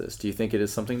past this? Do you think it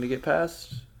is something to get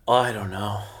past? I don't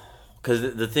know. Because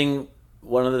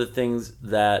one of the things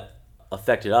that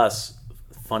affected us,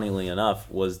 funnily enough,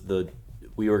 was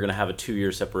we were going to have a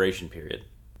 2-year separation period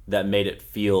that made it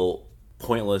feel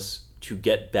pointless to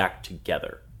get back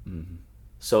together. Mm-hmm.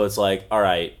 So it's like, all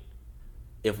right,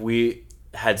 if we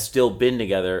had still been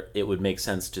together, it would make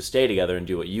sense to stay together and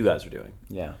do what you guys are doing.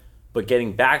 Yeah. But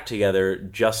getting back together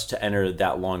just to enter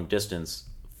that long distance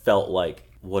felt like,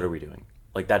 what are we doing?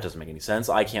 Like, that doesn't make any sense.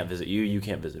 I can't visit you. You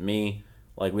can't visit me.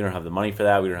 Like, we don't have the money for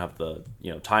that. We don't have the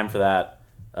time for that.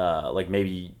 Like,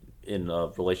 maybe in a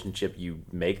relationship you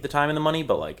make the time and the money,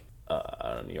 but like, I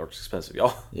don't know, New York's expensive,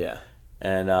 y'all. Yeah.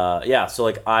 And so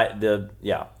like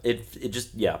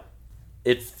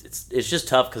it's just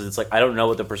tough because it's like I don't know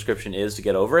what the prescription is to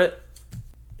get over it.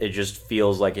 It just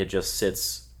feels like it just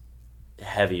sits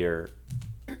heavier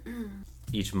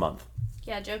each month.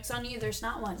 Yeah, joke's on you. There's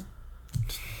not one.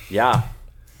 Yeah,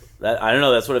 I don't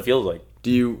know. That's what it feels like.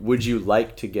 Would you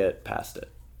like to get past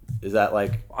it? Is that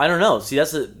like, I don't know. See,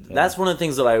 that's one of the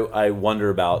things that I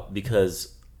wonder about,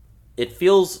 because it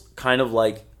feels kind of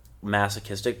like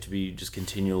masochistic to be just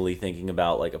continually thinking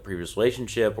about like a previous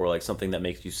relationship or like something that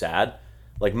makes you sad.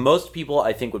 Like, most people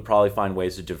I think would probably find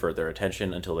ways to divert their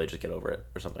attention until they just get over it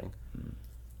or something.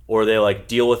 Or they like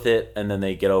deal with it and then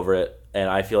they get over it. And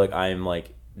I feel like I'm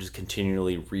like just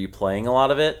continually replaying a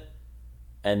lot of it.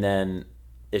 And then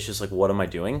it's just like, what am I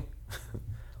doing?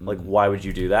 Like, why would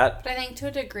you do that? But I think to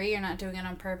a degree you're not doing it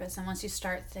on purpose. And once you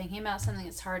start thinking about something,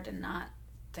 it's hard to not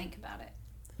think about it.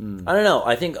 I don't know.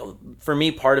 I think for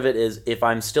me, part of it is if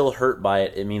I'm still hurt by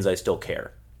it, it means I still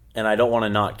care. And I don't want to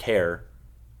not care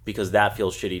because that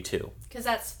feels shitty too. Because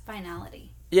that's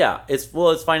finality. Yeah. It's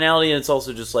finality, and it's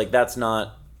also just like, that's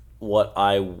not what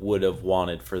I would have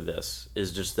wanted for this,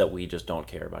 is just that we just don't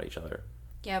care about each other.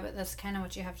 Yeah, but that's kind of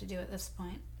what you have to do at this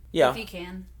point. Yeah. If you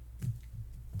can.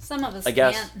 Some of us I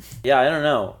guess. can't. Yeah, I don't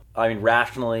know. I mean,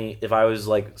 rationally, if I was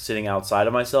like sitting outside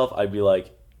of myself, I'd be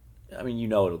like, I mean,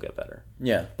 it'll get better.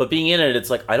 yeah. But being in it, it's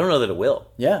like, I don't know that it will.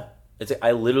 Yeah. It's like,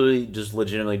 I literally just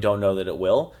legitimately don't know that it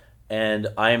will. And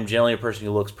I am generally a person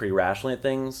who looks pretty rationally at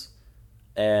things.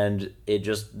 And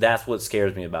that's what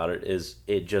scares me about it, is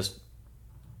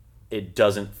it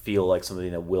doesn't feel like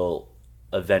something that will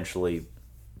eventually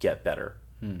get better.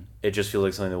 It just feels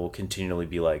like something that will continually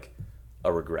be like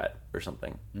a regret or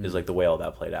something, is like the way all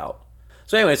that played out.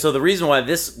 So anyway, so the reason why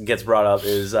this gets brought up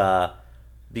is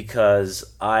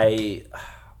because the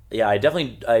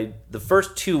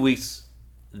first 2 weeks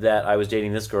that I was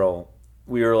dating this girl,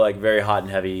 we were like very hot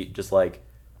and heavy, just like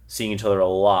seeing each other a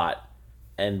lot.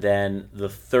 And then the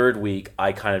third week,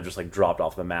 I kind of just like dropped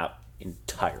off the map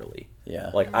entirely.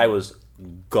 Yeah. Like I was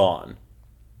gone.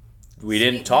 We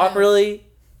didn't Sweet talk move. really.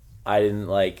 I didn't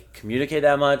like communicate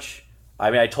that much.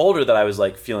 I mean, I told her that I was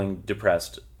like feeling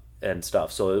depressed and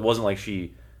stuff. So it wasn't like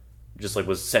she just like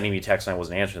was sending me texts and I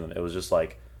wasn't answering them. It was just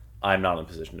like, I'm not in a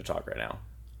position to talk right now.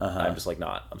 I'm just like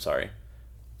not. I'm sorry.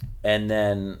 And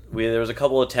then there was a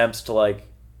couple attempts to like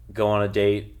go on a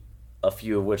date, a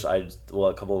couple of which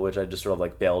I just sort of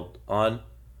like bailed on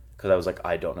because I was like,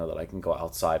 I don't know that I can go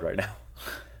outside right now.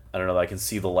 I don't know that I can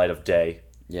see the light of day.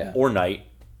 Yeah. Or night,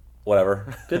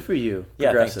 whatever. Good for you.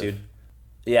 Yeah, thanks, Progressive. dude.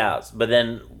 Yeah, but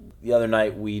then the other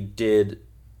night we did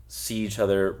see each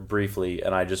other briefly,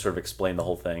 and I just sort of explained the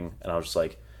whole thing, and I was just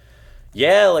like,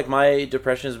 yeah, like my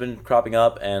depression has been cropping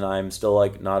up, and I'm still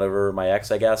like not over my ex,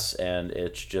 I guess, and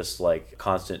it's just like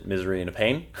constant misery and a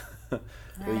pain.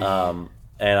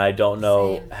 And I don't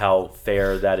know Same. how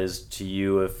fair that is to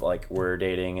you if like we're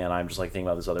dating and I'm just like thinking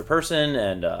about this other person,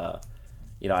 and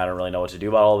you know, I don't really know what to do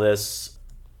about all this.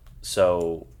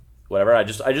 So whatever, I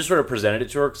just sort of presented it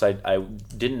to her because I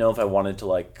didn't know if I wanted to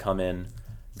like come in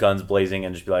guns blazing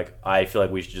and just be like, I feel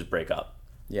like we should just break up.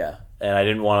 Yeah. And I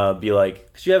didn't want to be like,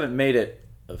 Because you haven't made it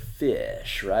a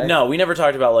fish, right? no, we never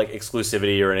talked about like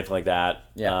exclusivity or anything like that.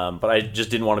 Yeah. But I just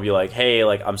didn't want to be like, hey,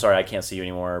 like I'm sorry I can't see you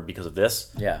anymore because of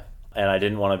this. Yeah. And I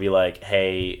didn't want to be like,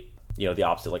 hey, you know, the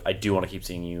opposite, like I do want to keep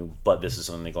seeing you, but this is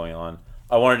something going on.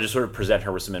 I wanted to sort of present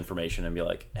her with some information and be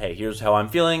like, hey, here's how I'm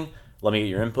feeling. Let me get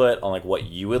your input on like what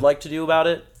you would like to do about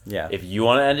it. Yeah. If you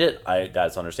want to end it,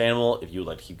 that's understandable. If you would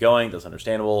like to keep going, that's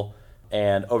understandable.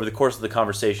 And over the course of the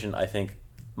conversation, I think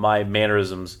my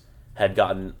mannerisms had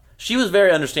gotten... She was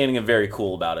very understanding and very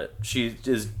cool about it. She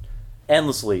is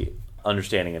endlessly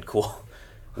understanding and cool,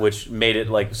 which made it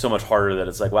like so much harder that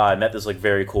it's like, wow, I met this like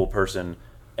very cool person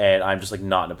and I'm just like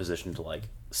not in a position to like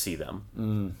see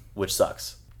them, which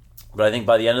sucks. But I think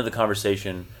by the end of the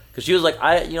conversation, because she was like,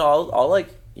 I'll like,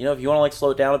 you know, if you want to like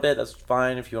slow it down a bit, that's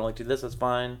fine. If you want to like do this, that's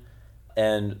fine.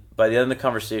 And by the end of the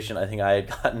conversation, I think I had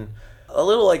gotten a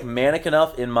little like manic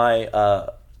enough in my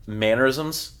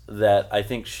mannerisms that I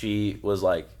think she was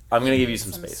like, I'm going to give you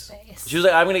some space. She was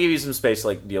like, I'm going to give you some space to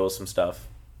like deal with some stuff.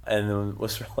 And then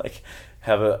was sort of like,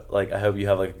 I hope you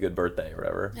have like a good birthday or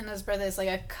whatever. And his birthday's like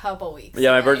a couple weeks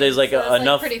Yeah, my away, birthday's like so it's,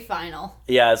 enough. like pretty final.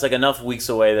 Yeah, it's like enough weeks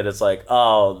away that it's like,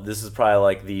 oh, this is probably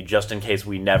like the just in case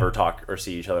we never talk or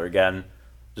see each other again.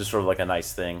 Just sort of like a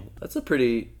nice thing. That's a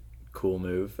pretty cool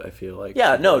move, I feel like.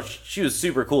 Yeah, no, she was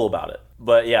super cool about it.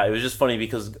 But yeah, it was just funny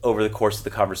because over the course of the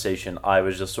conversation, I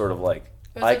was just sort of like,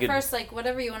 It was first like,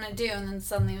 whatever you want to do, and then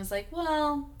suddenly it was like,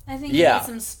 well, I think you Yeah. need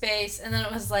some space, and then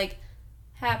it was like,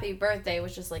 happy birthday,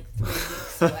 which is like 3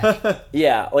 weeks away.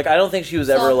 yeah, like I don't think she was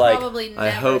So ever I'll like, probably never I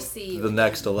hope see you the again.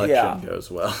 next election Yeah. goes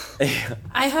well.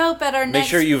 I hope at our next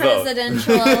sure you vote.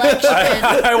 presidential election.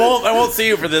 I won't see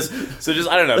you for this. So just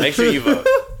I don't know, make sure you vote.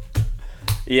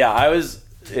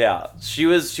 She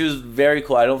was very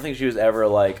cool. I don't think she was ever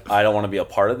like, I don't want to be a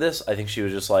part of this. I think she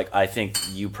was just like, I think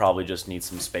you probably just need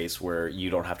some space where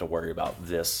you don't have to worry about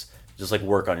this. Just like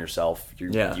work on yourself. You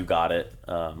got it.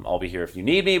 I'll be here if you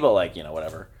need me, but like, you know,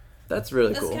 whatever. That's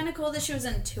really That's cool. kind of cool that she was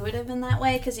intuitive in that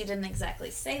way, because you didn't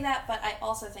exactly say that, but I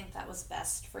also think that was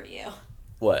best for you.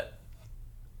 What?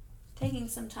 Taking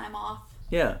some time off.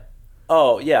 Yeah.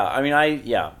 Oh, yeah. I mean,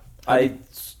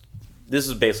 this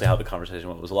is basically how the conversation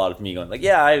went. It was a lot of me going like,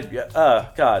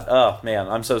 God, oh man,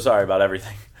 I'm so sorry about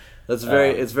everything. That's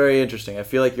it's very interesting. I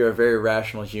feel like you're a very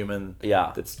rational human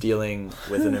Yeah. that's dealing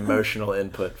with an emotional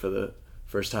input for the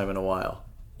first time in a while.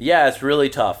 Yeah, it's really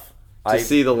tough. To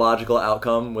see the logical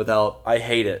outcome without... I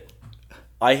hate it.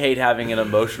 I hate having an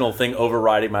emotional thing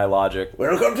overriding my logic.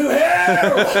 Welcome to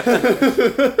hell!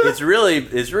 It's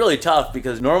really tough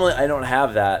because normally I don't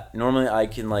have that. Normally I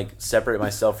can like separate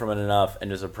myself from it enough and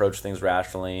just approach things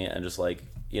rationally and just like,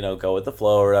 you know, go with the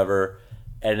flow or whatever.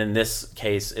 And in this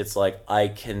case, it's like I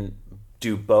can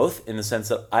do both in the sense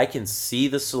that I can see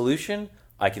the solution,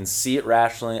 I can see it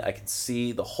rationally, I can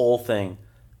see the whole thing,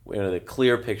 you know, the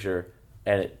clear picture,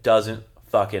 and it doesn't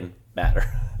fucking matter.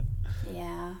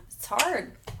 Yeah. It's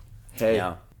hard. Hey,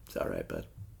 Yeah. it's alright, bud.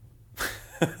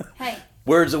 Hey.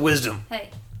 Words of wisdom.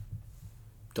 Hey.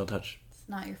 Don't touch. It's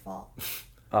not your fault.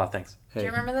 Oh, thanks. Hey. Do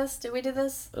you remember this? Did we do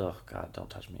this? Oh God,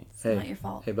 don't touch me. It's Hey. not your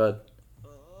fault. Hey, bud.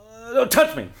 Don't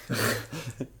touch me.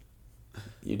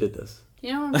 You did this.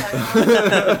 You know what I'm talking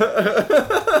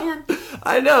about? Man.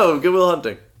 I know. Goodwill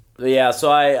Hunting. But yeah,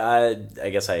 so I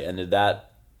guess I ended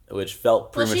that, which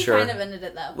felt Well, she premature. kind of ended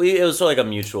it, though. It was sort of like a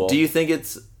mutual. Do you think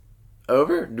it's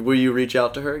over? Will you reach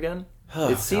out to her again? Oh,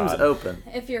 it seems God. open.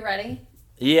 If you're ready.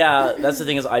 Yeah, that's the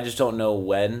thing is I just don't know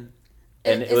when.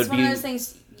 And It's one of those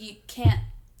things you can't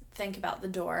think about the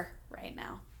door right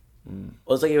now.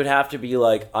 Well, it's like it would have to be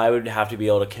like I would have to be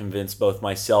able to convince both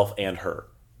myself and her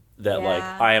that like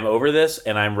I am over this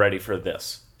and I'm ready for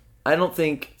this. I don't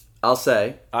think I'll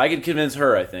say I could convince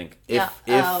her. I think Yeah.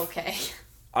 if Oh, okay.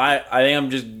 I think I'm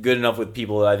just good enough with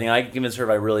people that I think I could convince her if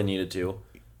I really needed to,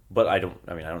 but I don't.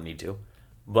 I mean, I don't need to,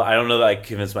 but I don't know that I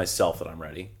convince myself that I'm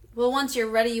ready. Well, once you're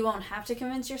ready, you won't have to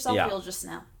convince yourself. Yeah. You'll just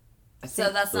know.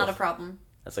 So that's not a problem.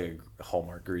 That's like a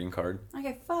Hallmark greeting card.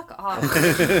 Okay, fuck off.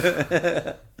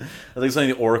 I think something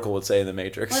the Oracle would say in the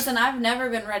Matrix. Listen, I've never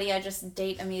been ready. I just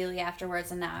date immediately afterwards,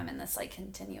 and now I'm in this like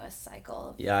continuous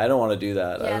cycle. Yeah, I don't want to do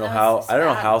that. Yeah, I don't know no, how. it's just I don't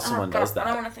know bad. how Oh, someone God, does that.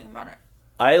 I don't want to think about it.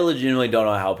 I legitimately don't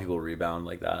know how people rebound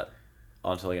like that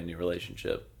onto like a new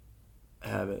relationship.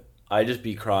 habit. I just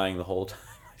be crying the whole time.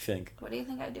 I think. What do you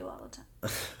think I do all the time?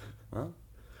 Well,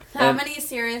 How many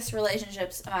serious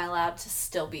relationships am I allowed to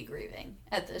still be grieving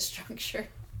at this juncture?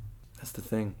 That's the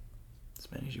thing. As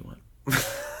many as you want.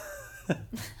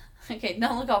 Okay,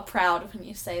 don't look all proud when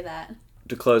you say that.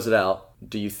 To close it out,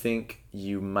 do you think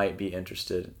you might be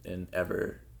interested in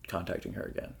ever contacting her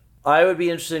again? I would be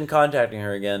interested in contacting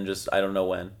her again. Just I don't know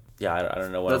when. Yeah, I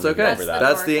don't know when. That's I'm gonna okay. get over that.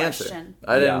 That's core the question. answer.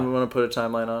 I didn't Yeah. want to put a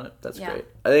timeline on it. That's Yeah. great.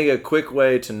 I think a quick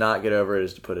way to not get over it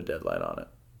is to put a deadline on it.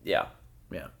 Yeah.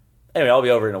 Yeah. Anyway, I'll be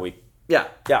over in a week. Yeah.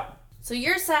 Yeah. So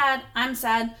you're sad, I'm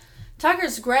sad.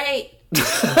 Tucker's great.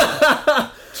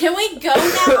 Can we go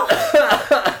now?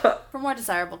 For more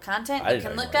desirable content, I you didn't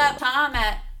can know look you up Tom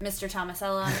at Mr.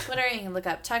 Tomasello on Twitter. You can look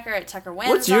up Tucker at Tucker Wins.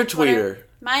 What's your on Twitter. Twitter?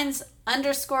 Mine's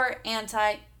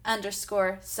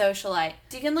 _anti_socialite.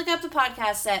 You can look up the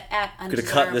podcast at Gonna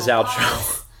cut this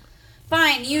outro.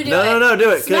 Fine, you do No, it. no, no, do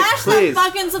it. Smash Please. the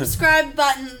fucking subscribe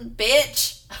button,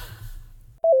 bitch.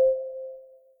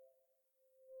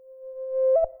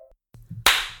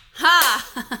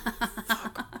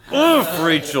 Ha! Ugh,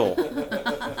 Rachel.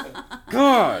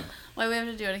 God. Wait, we have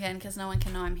to do it again because no one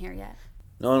can know I'm here yet.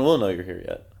 No one will know you're here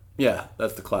yet. Yeah,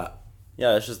 that's the clap.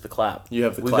 Yeah, it's just the clap. You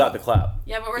have the We've clap. got the clap.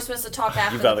 Yeah, but we're supposed to talk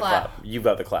after You've got the the clap. clap. You've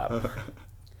got the clap.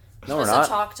 No, we're Supposed not. to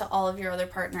talk to all of your other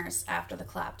partners after the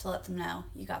clap to let them know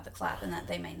you got the clap and that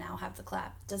they may now have the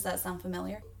clap. Does that sound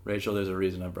familiar? Rachel, there's a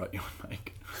reason I brought you on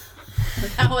mic.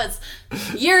 That was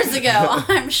years ago.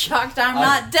 I'm shocked I'm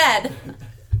not dead.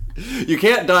 You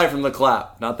can't die from the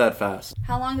clap. Not that fast.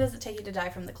 How long does it take you to die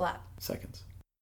from the clap? Seconds.